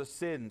penalty for the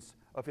sins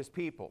of his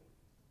people,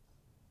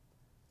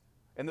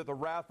 and that the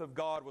wrath of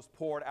God was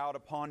poured out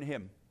upon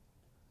him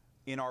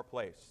in our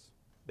place.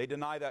 They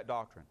deny that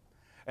doctrine.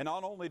 And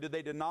not only do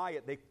they deny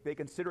it, they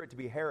consider it to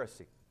be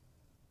heresy.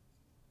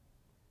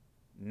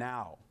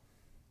 Now.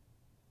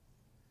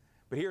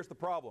 But here's the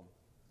problem.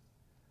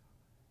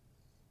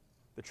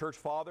 The church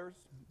fathers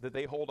that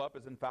they hold up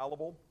as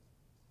infallible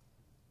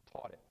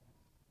taught it.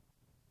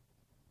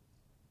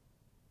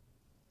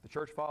 The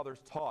church fathers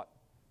taught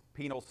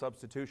penal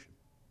substitution.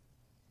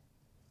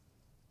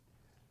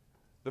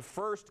 The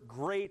first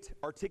great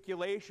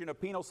articulation of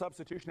penal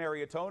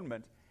substitutionary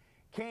atonement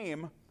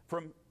came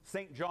from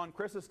St. John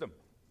Chrysostom,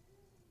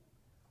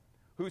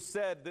 who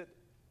said that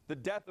the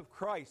death of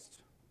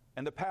Christ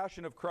and the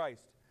passion of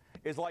Christ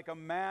is like a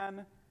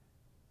man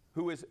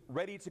who is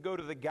ready to go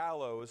to the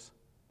gallows,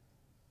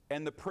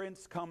 and the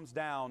prince comes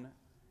down,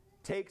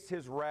 takes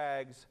his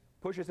rags,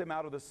 pushes him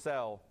out of the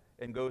cell,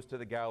 and goes to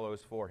the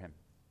gallows for him.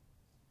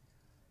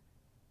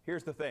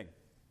 Here's the thing.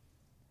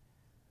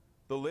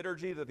 The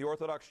liturgy that the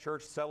Orthodox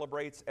Church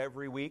celebrates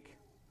every week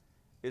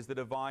is the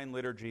Divine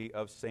Liturgy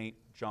of St.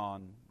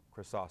 John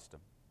Chrysostom.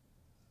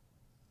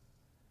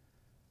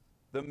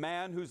 The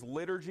man whose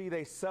liturgy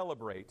they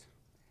celebrate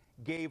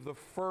gave the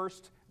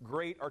first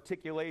great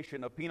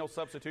articulation of penal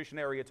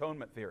substitutionary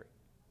atonement theory.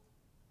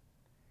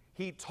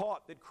 He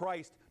taught that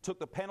Christ took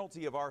the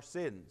penalty of our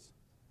sins.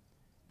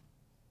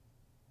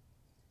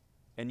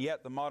 And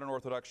yet the modern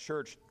Orthodox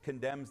Church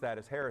condemns that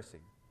as heresy.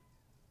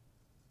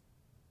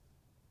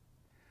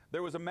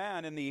 There was a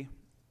man in the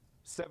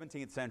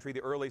 17th century,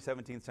 the early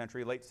 17th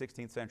century, late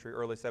 16th century,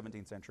 early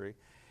 17th century,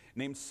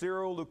 named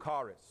Cyril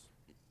Lucaris.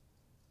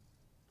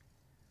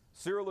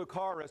 Cyril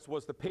Lucaris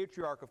was the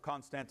Patriarch of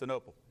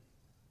Constantinople,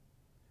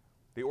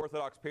 the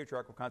Orthodox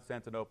Patriarch of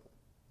Constantinople.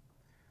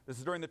 This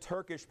is during the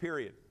Turkish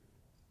period.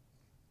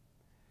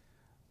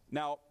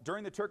 Now,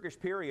 during the Turkish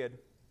period,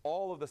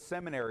 all of the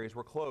seminaries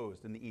were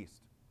closed in the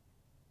East.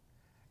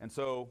 And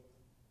so,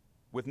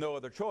 with no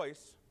other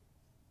choice,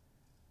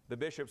 the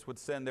bishops would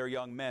send their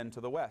young men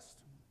to the West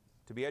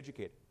to be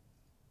educated.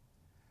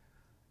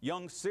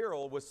 Young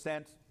Cyril was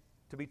sent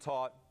to be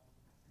taught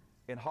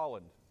in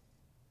Holland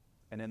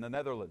and in the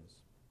Netherlands.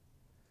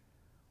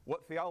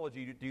 What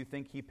theology do you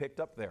think he picked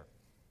up there?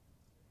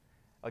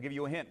 I'll give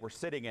you a hint. We're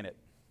sitting in it.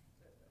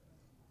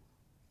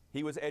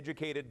 He was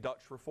educated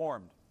Dutch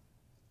Reformed.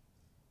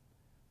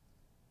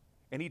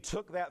 And he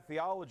took that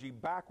theology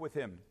back with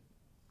him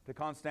to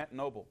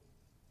Constantinople.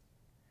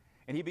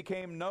 And he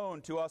became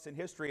known to us in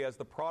history as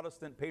the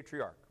Protestant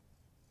Patriarch.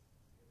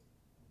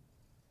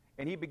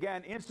 And he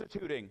began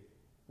instituting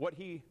what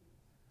he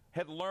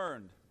had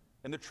learned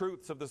and the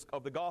truths of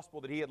the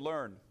gospel that he had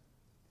learned.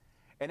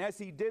 And as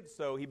he did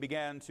so, he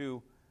began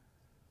to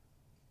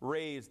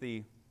raise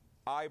the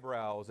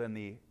eyebrows and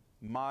the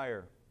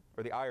ire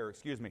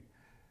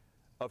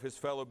of his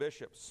fellow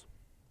bishops.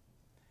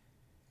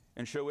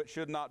 And so it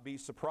should not be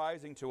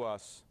surprising to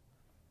us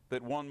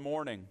that one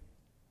morning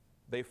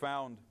they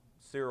found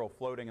Cyril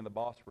floating in the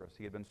Bosphorus.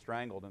 He had been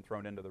strangled and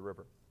thrown into the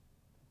river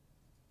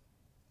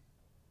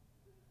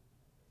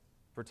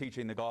for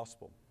teaching the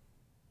gospel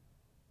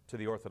to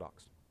the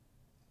Orthodox.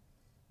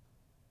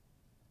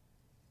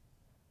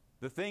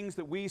 The things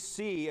that we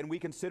see and we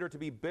consider to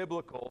be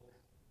biblical,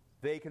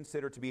 they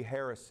consider to be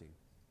heresy.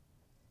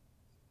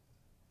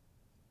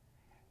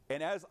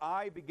 And as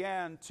I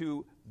began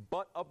to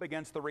butt up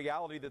against the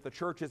reality that the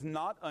church is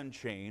not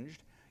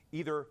unchanged,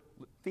 either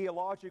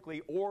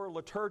theologically or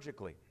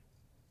liturgically,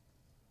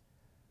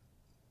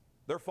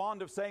 they're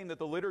fond of saying that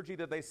the liturgy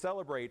that they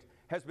celebrate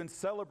has been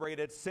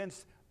celebrated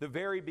since the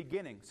very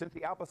beginning, since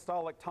the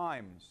apostolic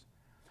times,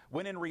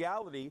 when in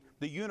reality,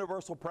 the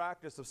universal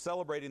practice of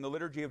celebrating the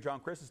liturgy of John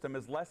Chrysostom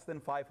is less than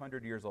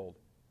 500 years old.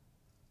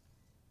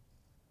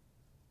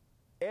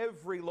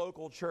 Every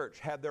local church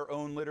had their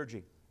own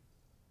liturgy.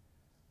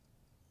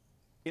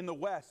 In the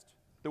West,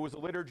 there was the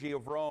liturgy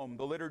of Rome,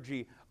 the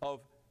liturgy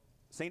of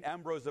St.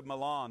 Ambrose of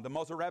Milan, the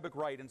Mozarabic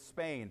rite in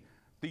Spain,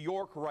 the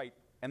York rite,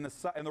 and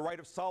the rite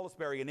of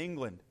Salisbury in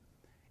England.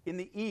 In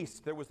the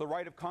East, there was the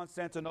rite of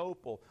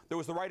Constantinople. There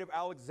was the rite of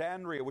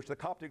Alexandria, which the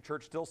Coptic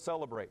Church still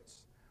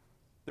celebrates.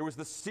 There was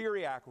the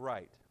Syriac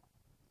rite.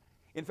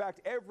 In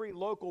fact, every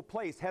local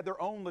place had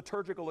their own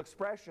liturgical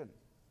expression.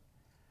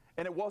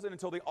 And it wasn't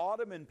until the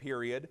Ottoman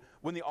period,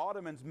 when the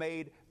Ottomans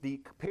made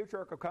the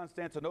Patriarch of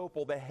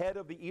Constantinople the head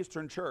of the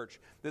Eastern Church,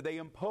 that they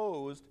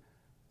imposed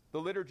the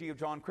liturgy of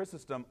John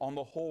Chrysostom on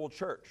the whole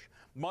church.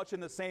 Much in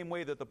the same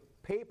way that the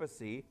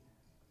papacy,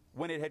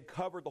 when it had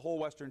covered the whole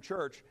Western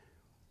Church,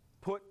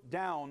 put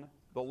down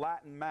the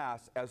Latin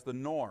Mass as the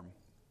norm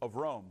of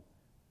Rome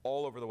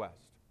all over the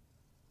West.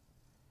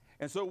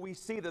 And so we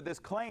see that this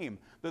claim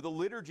that the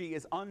liturgy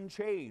is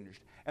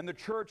unchanged and the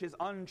church is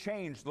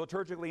unchanged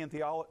liturgically and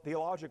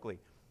theologically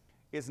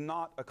is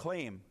not a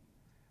claim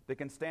that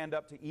can stand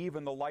up to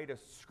even the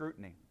lightest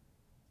scrutiny.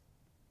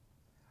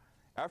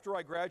 After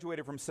I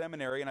graduated from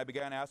seminary and I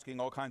began asking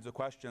all kinds of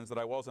questions that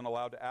I wasn't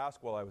allowed to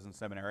ask while I was in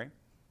seminary,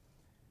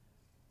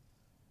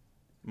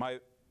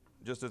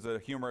 just as a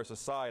humorous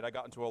aside, I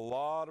got into a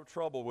lot of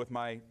trouble with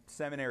my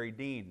seminary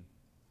dean.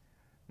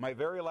 My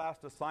very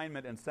last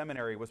assignment in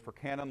seminary was for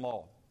canon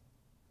law.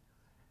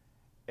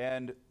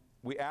 And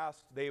we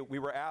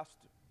were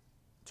asked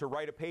to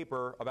write a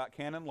paper about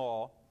canon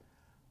law,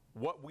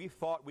 what we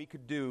thought we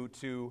could do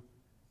to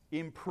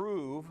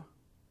improve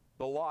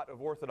the lot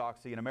of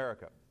orthodoxy in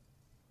America.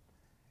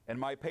 And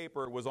my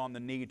paper was on the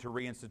need to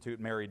reinstitute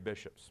married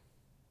bishops.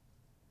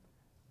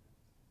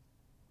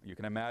 You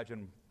can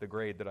imagine the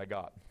grade that I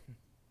got.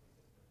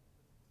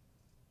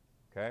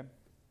 Okay?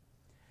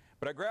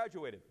 But I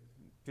graduated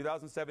in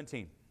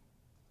 2017.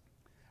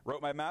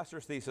 Wrote my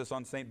master's thesis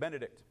on St.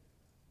 Benedict.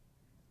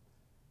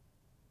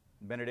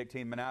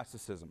 Benedictine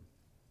monasticism.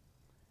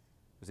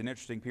 It was an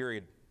interesting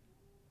period.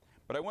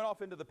 But I went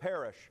off into the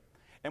parish,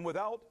 and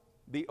without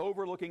the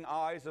overlooking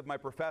eyes of my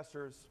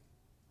professors,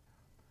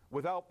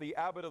 without the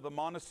abbot of the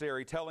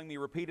monastery telling me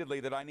repeatedly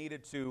that I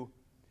needed to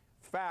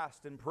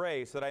fast and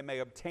pray so that I may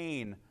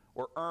obtain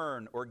or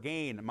earn or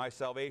gain my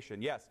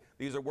salvation. Yes,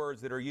 these are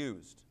words that are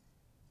used.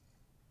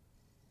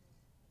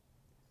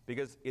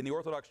 Because in the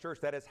Orthodox Church,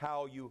 that is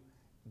how you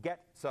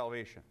get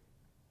salvation.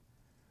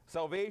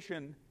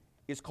 Salvation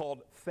is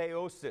called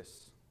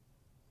theosis,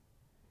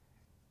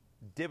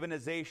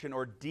 divinization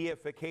or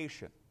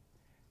deification.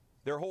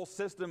 Their whole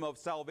system of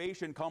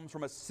salvation comes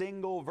from a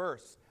single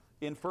verse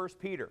in 1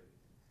 Peter.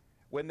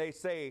 When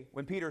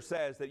Peter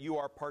says that you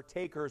are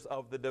partakers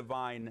of the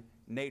divine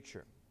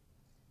nature.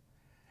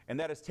 And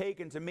that is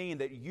taken to mean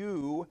that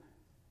you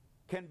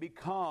can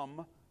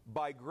become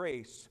by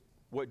grace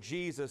what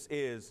Jesus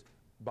is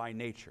by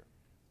nature.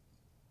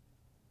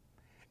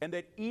 And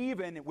that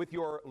even with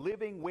your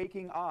living,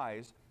 waking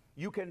eyes,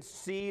 you can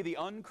see the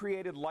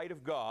uncreated light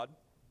of God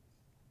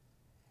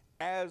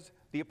as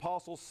the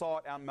apostles saw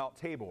it on Mount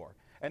Tabor.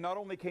 And not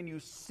only can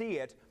you see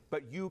it,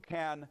 but you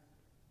can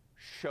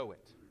show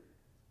it.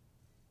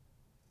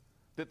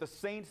 That the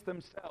saints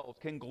themselves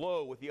can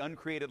glow with the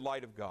uncreated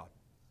light of God.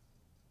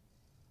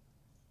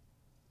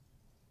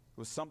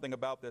 There was something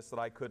about this that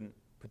I couldn't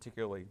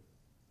particularly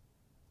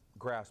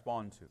grasp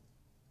onto.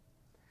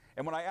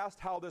 And when I asked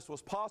how this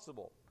was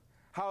possible,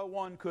 how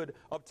one could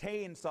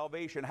obtain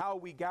salvation, how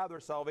we gather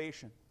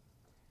salvation,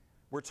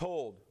 we're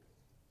told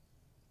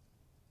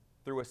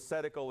through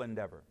ascetical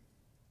endeavor.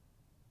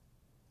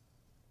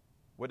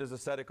 What does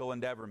ascetical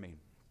endeavor mean?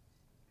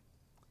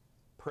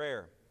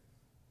 Prayer,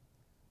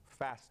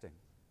 fasting,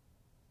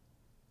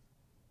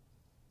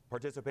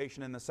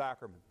 participation in the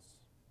sacraments,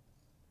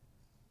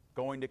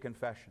 going to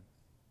confession.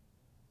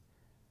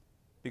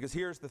 Because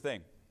here's the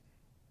thing.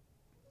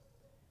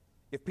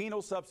 If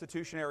penal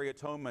substitutionary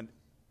atonement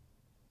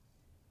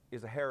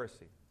is a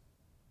heresy,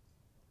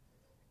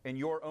 and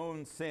your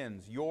own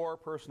sins, your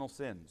personal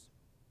sins,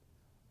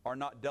 are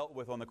not dealt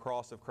with on the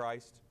cross of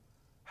Christ,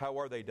 how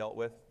are they dealt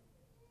with?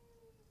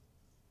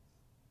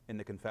 In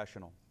the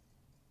confessional,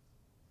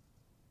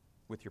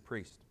 with your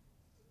priest.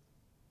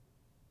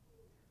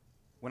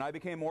 When I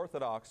became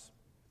Orthodox,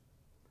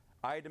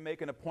 I had to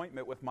make an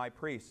appointment with my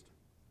priest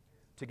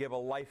to give a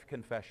life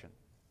confession,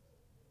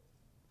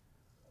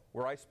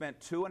 where I spent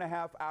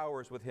 2.5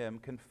 hours with him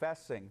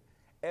confessing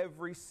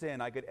every sin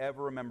I could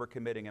ever remember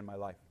committing in my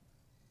life.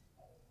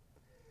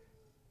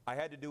 I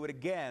had to do it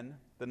again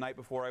the night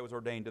before I was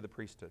ordained to the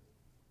priesthood.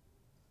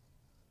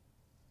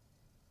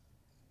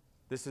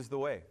 This is the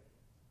way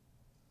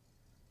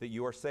that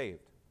you are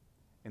saved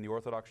in the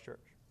Orthodox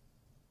Church.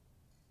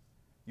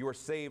 You are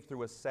saved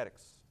through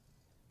ascetics.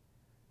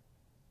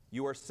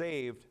 You are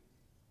saved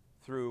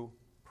through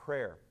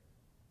prayer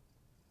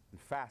and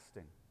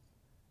fasting.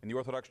 In the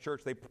Orthodox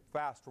Church, they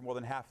fast for more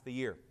than half the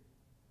year.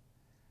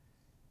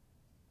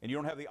 And you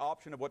don't have the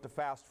option of what to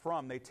fast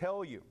from. They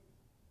tell you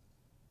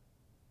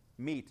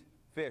meat,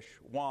 fish,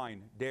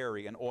 wine,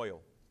 dairy, and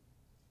oil.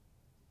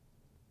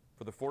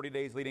 For the 40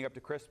 days leading up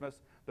to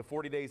Christmas, the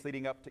 40 days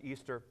leading up to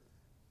Easter,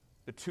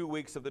 the 2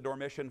 weeks of the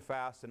Dormition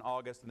fast in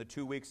August, and the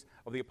 2 weeks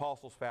of the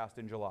Apostles' fast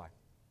in July.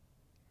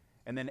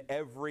 And then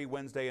every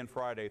Wednesday and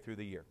Friday through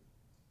the year.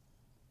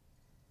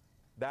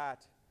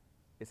 That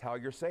is how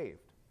you're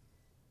saved.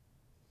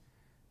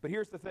 But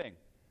here's the thing.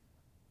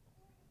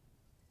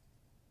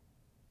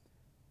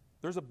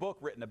 There's a book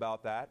written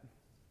about that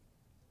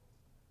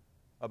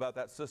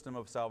system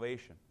of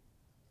salvation.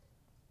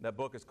 That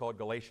book is called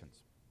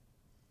Galatians.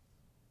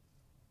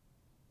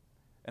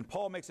 And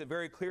Paul makes it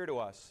very clear to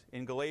us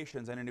in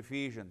Galatians and in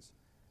Ephesians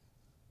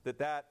that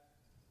that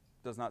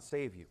does not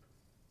save you.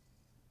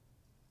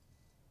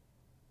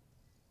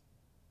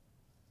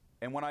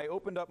 And when I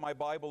opened up my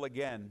Bible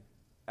again,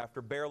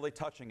 after barely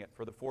touching it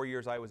for the 4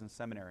 years I was in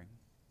seminary,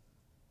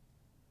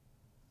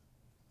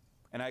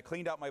 And I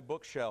cleaned out my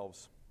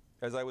bookshelves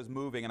as I was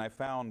moving, and I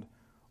found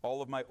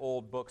all of my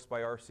old books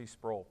by R.C.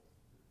 Sproul.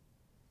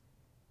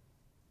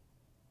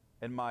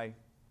 And my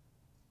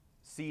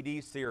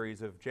CD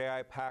series of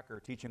J.I. Packer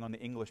teaching on the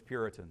English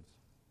Puritans.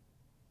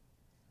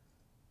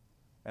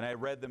 And I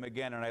read them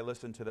again and I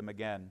listened to them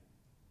again.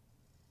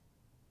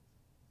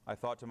 I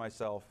thought to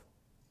myself,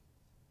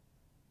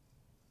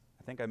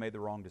 I think I made the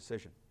wrong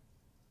decision.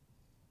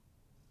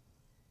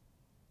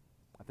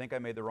 I think I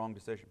made the wrong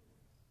decision.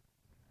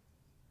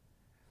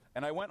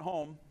 And I went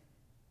home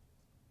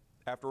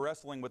after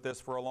wrestling with this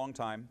for a long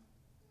time,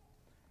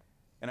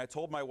 and I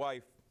told my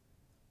wife,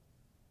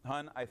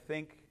 "Hun, I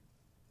think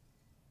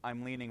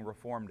I'm leaning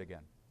Reformed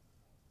again.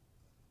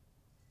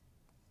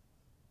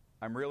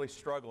 I'm really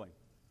struggling."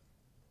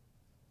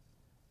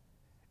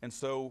 And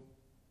so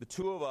the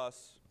two of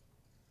us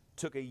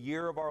took a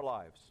year of our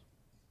lives,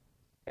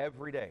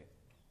 every day,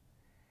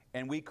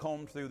 and we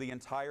combed through the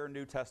entire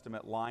New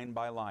Testament line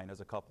by line as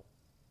a couple,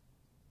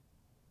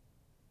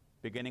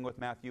 beginning with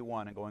Matthew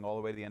 1 and going all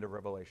the way to the end of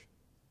Revelation.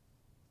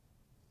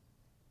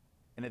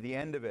 And at the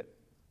end of it,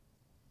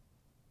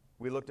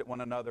 we looked at one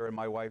another and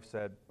my wife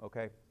said,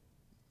 "Okay,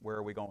 where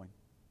are we going?"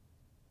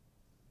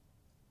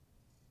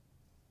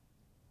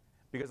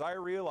 Because I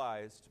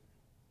realized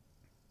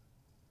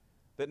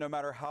that no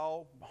matter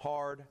how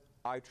hard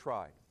I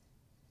tried,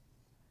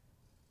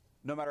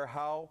 no matter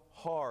how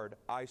hard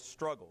I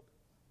struggled,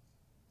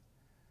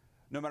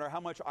 no matter how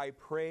much I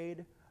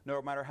prayed,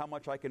 no matter how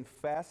much I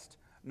confessed,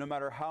 no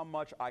matter how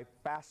much I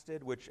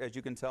fasted, which as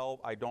you can tell,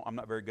 I'm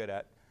not very good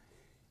at,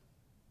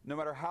 no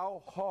matter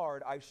how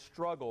hard I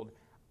struggled,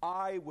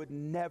 I would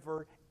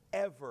never,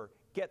 ever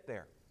get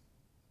there.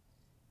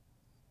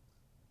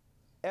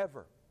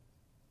 Ever.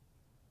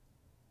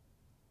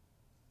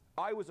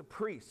 I was a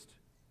priest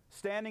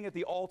standing at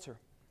the altar,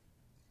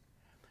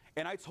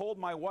 and I told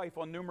my wife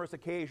on numerous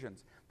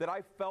occasions that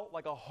I felt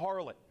like a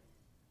harlot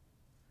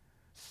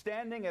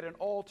standing at an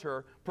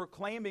altar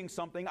proclaiming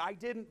something I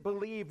didn't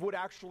believe would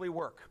actually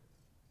work.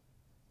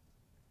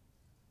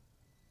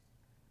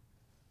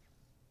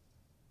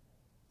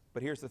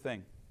 But here's the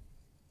thing.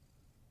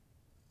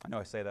 I know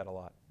I say that a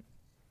lot.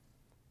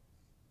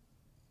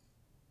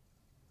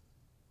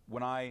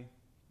 When I,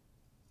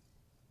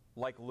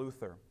 like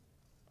Luther,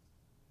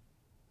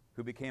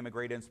 who became a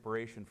great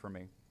inspiration for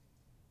me,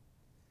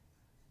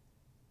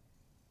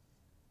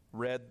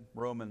 read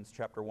Romans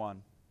chapter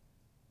 1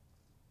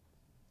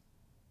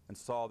 and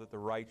saw that the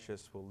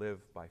righteous will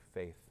live by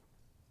faith.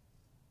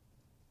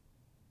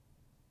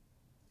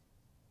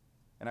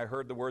 And I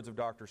heard the words of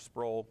Dr.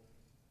 Sproul,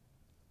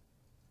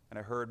 and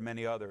I heard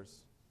many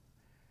others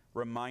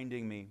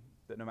reminding me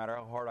that no matter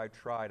how hard I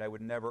tried, I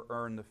would never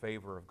earn the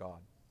favor of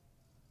God.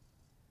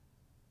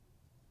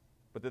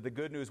 But that the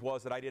good news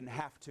was that I didn't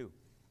have to.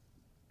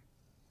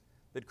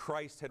 That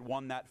Christ had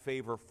won that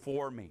favor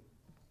for me.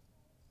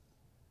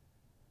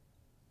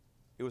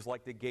 It was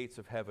like the gates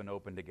of heaven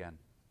opened again.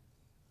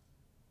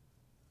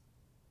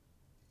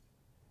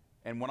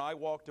 And when I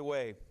walked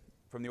away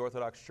from the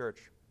Orthodox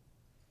Church,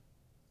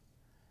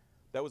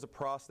 that was a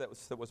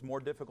process that was more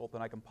difficult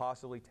than I can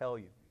possibly tell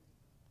you.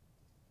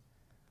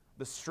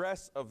 The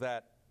stress of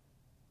that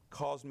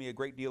caused me a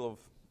great deal of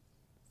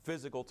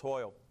physical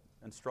toil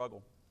and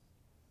struggle.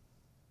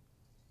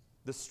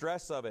 The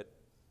stress of it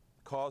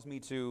caused me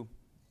to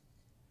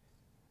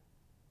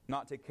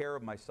not take care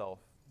of myself.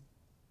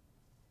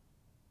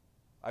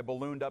 I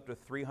ballooned up to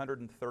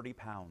 330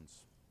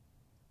 pounds.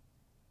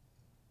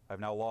 I've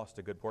now lost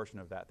a good portion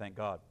of that, thank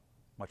God,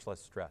 much less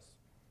stress.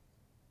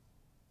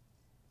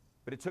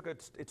 But it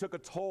took a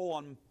toll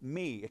on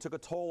me. It took a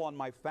toll on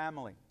my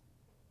family.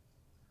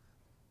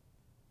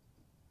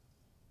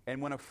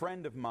 And when a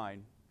friend of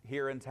mine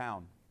here in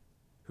town,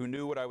 who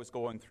knew what I was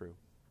going through,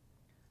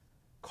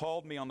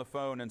 called me on the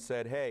phone and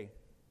said, "Hey,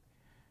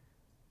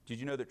 did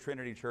you know that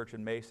Trinity Church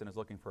in Mason is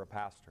looking for a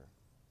pastor?"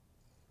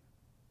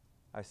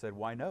 I said,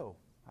 "Why no?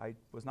 I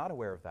was not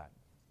aware of that."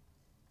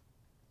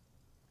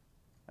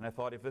 And I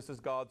thought, if this is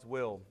God's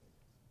will,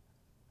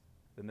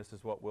 then this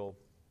is what we'll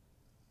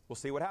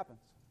see what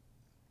happens.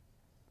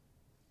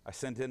 I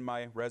sent in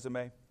my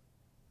resume,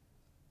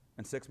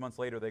 and 6 months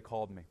later they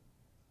called me.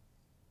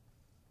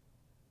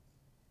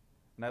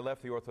 And I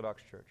left the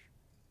Orthodox Church.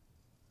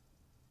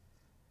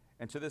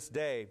 And to this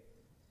day,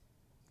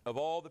 of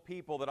all the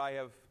people that I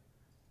have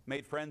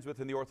made friends with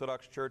in the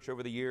Orthodox Church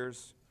over the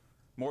years,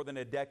 more than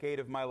a decade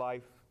of my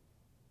life,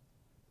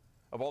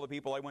 of all the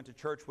people I went to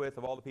church with,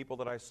 of all the people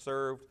that I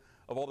served,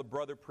 of all the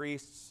brother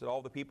priests, of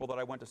all the people that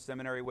I went to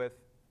seminary with,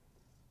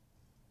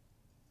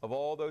 of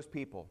all those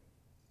people,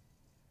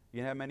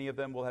 you know how many of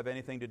them will have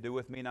anything to do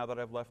with me now that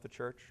I've left the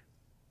church?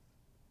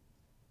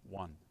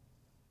 One.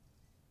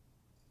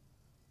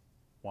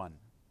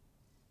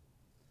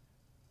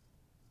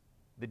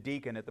 The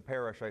deacon at the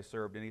parish I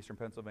served in eastern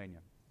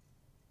Pennsylvania.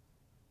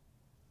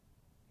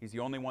 He's the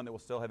only one that will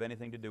still have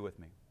anything to do with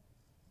me.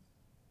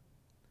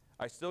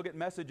 I still get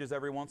messages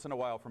every once in a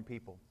while from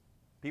people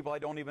I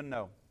don't even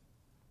know.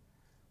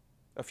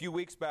 A few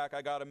weeks back,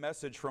 I got a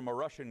message from a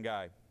Russian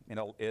guy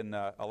in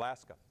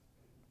Alaska.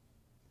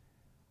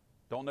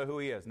 Don't know who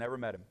he is, never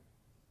met him.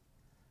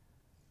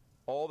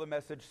 All the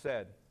message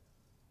said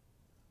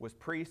was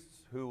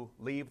priests who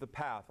leave the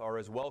path are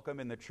as welcome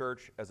in the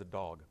church as a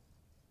dog.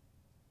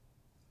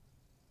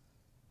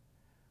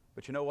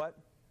 But you know what?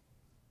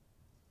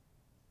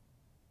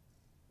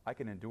 I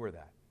can endure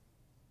that.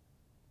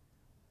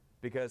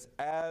 Because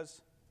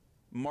as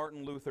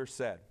Martin Luther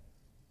said,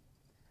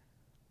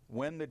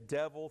 when the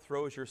devil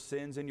throws your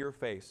sins in your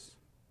face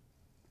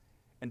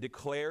and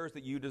declares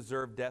that you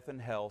deserve death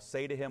and hell,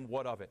 say to him,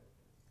 what of it?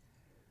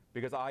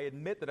 Because I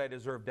admit that I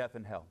deserve death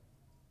and hell.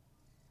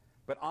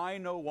 But I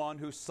know one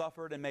who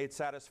suffered and made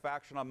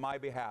satisfaction on my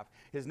behalf.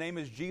 His name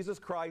is Jesus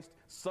Christ,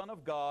 Son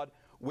of God.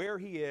 Where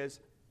he is,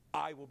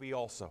 I will be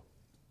also.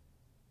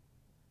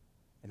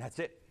 And that's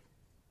it.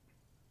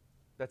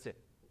 That's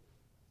it.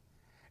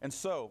 And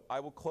so, I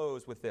will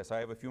close with this. I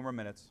have a few more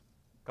minutes,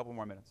 a couple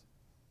more minutes.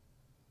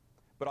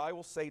 But I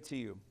will say to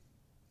you,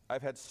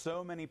 I've had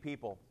so many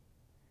people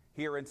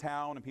here in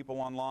town and people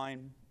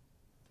online,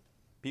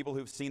 people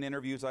who've seen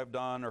interviews I've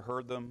done or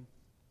heard them,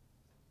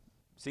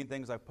 seen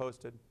things I've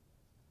posted.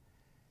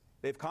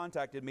 They've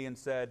contacted me and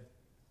said,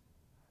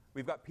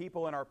 we've got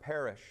people in our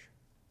parish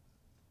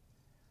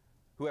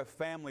who have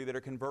family that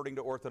are converting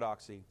to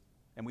Orthodoxy,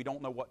 and we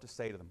don't know what to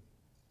say to them.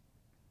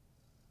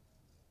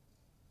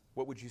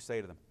 What would you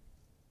say to them?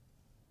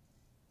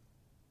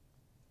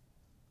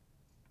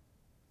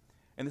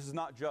 And this is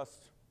not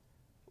just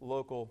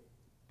local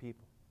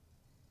people.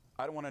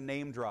 I don't want to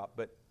name drop,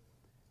 but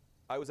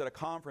I was at a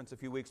conference a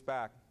few weeks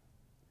back,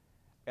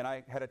 and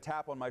I had a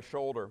tap on my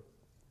shoulder,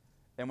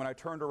 and when I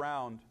turned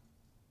around,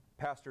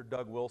 Pastor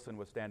Doug Wilson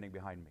was standing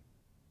behind me.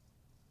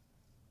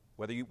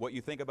 What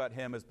you think about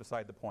him is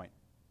beside the point.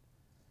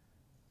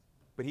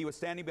 But he was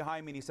standing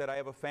behind me and he said, I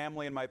have a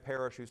family in my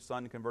parish whose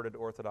son converted to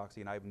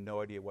Orthodoxy and I have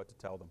no idea what to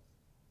tell them.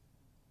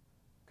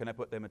 Can I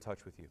put them in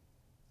touch with you?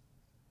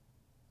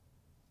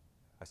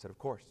 I said, of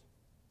course.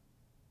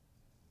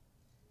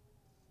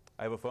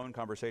 I have a phone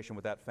conversation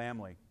with that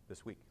family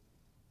this week.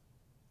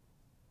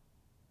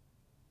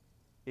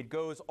 It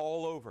goes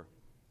all over.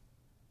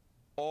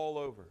 All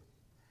over.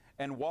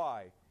 And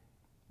why?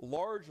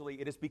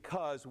 Largely, it is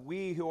because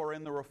we who are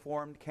in the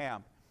Reformed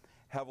camp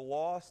have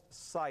lost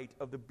sight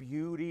of the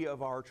beauty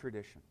of our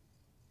tradition.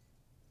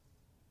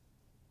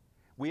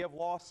 We have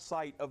lost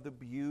sight of the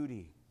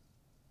beauty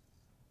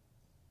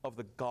of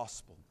the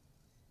gospel.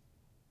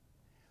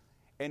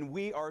 And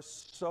we are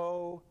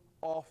so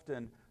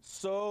often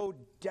so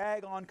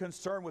daggone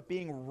concerned with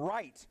being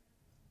right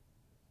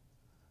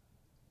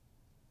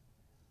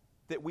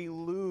that we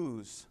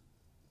lose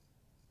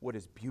what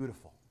is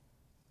beautiful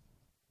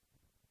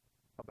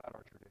about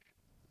our tradition.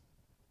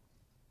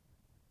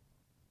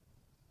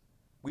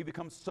 We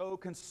become so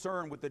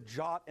concerned with the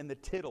jot and the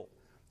tittle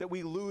that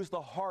we lose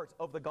the heart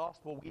of the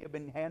gospel we have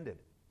been handed.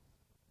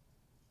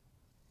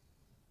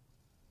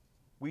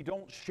 We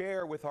don't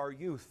share with our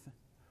youth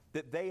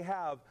that they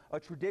have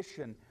a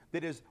tradition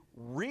that is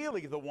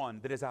really the one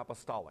that is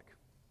apostolic.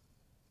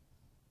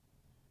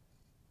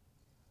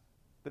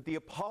 That the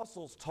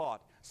apostles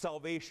taught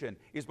salvation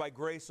is by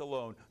grace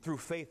alone, through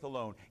faith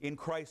alone, in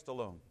Christ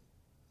alone.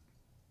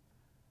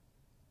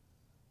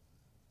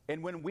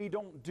 And when we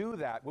don't do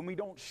that, when we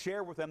don't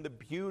share with them the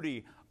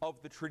beauty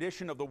of the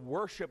tradition of the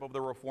worship of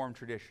the Reformed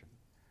tradition,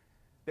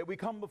 that we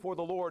come before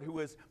the Lord who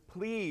is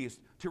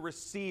pleased to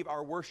receive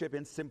our worship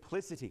in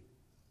simplicity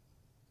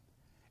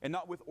and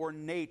not with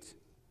ornate,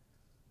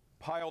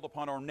 piled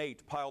upon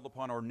ornate, piled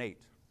upon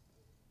ornate.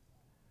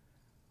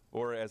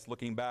 Or as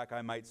looking back,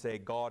 I might say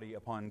gaudy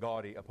upon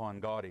gaudy upon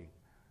gaudy.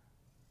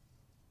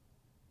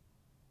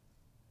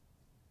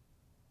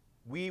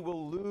 We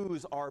will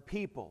lose our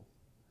people.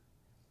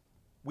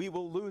 We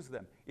will lose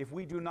them if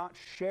we do not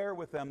share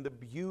with them the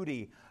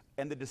beauty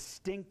and the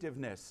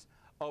distinctiveness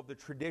of the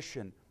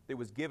tradition that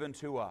was given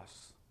to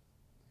us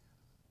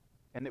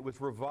and that was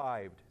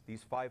revived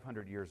these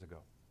 500 years ago.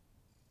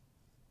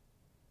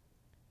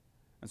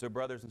 And so,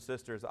 brothers and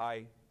sisters,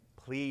 I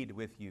plead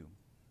with you.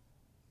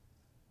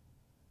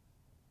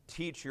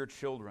 Teach your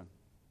children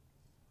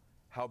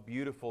how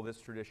beautiful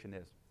this tradition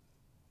is.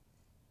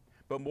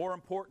 But more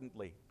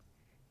importantly,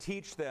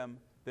 teach them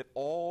that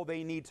all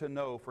they need to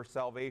know for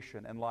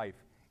salvation and life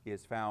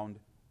is found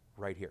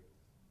right here.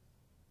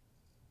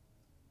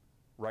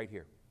 Right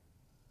here.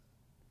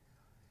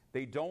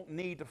 They don't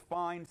need to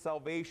find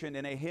salvation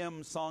in a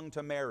hymn sung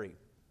to Mary.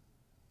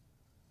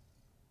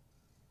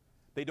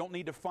 They don't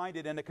need to find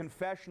it in a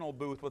confessional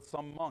booth with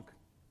some monk,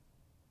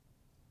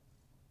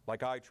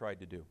 like I tried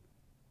to do.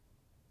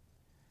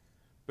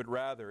 But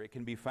rather, it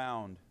can be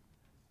found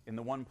in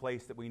the one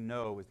place that we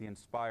know is the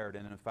inspired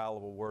and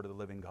infallible Word of the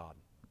living God.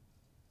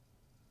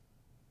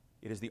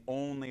 It is the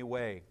only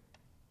way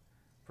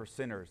for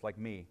sinners like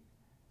me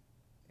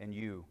and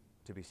you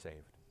to be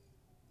saved.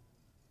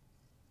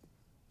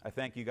 I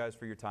thank you guys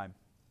for your time.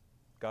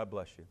 God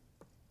bless you.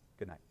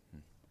 Good night.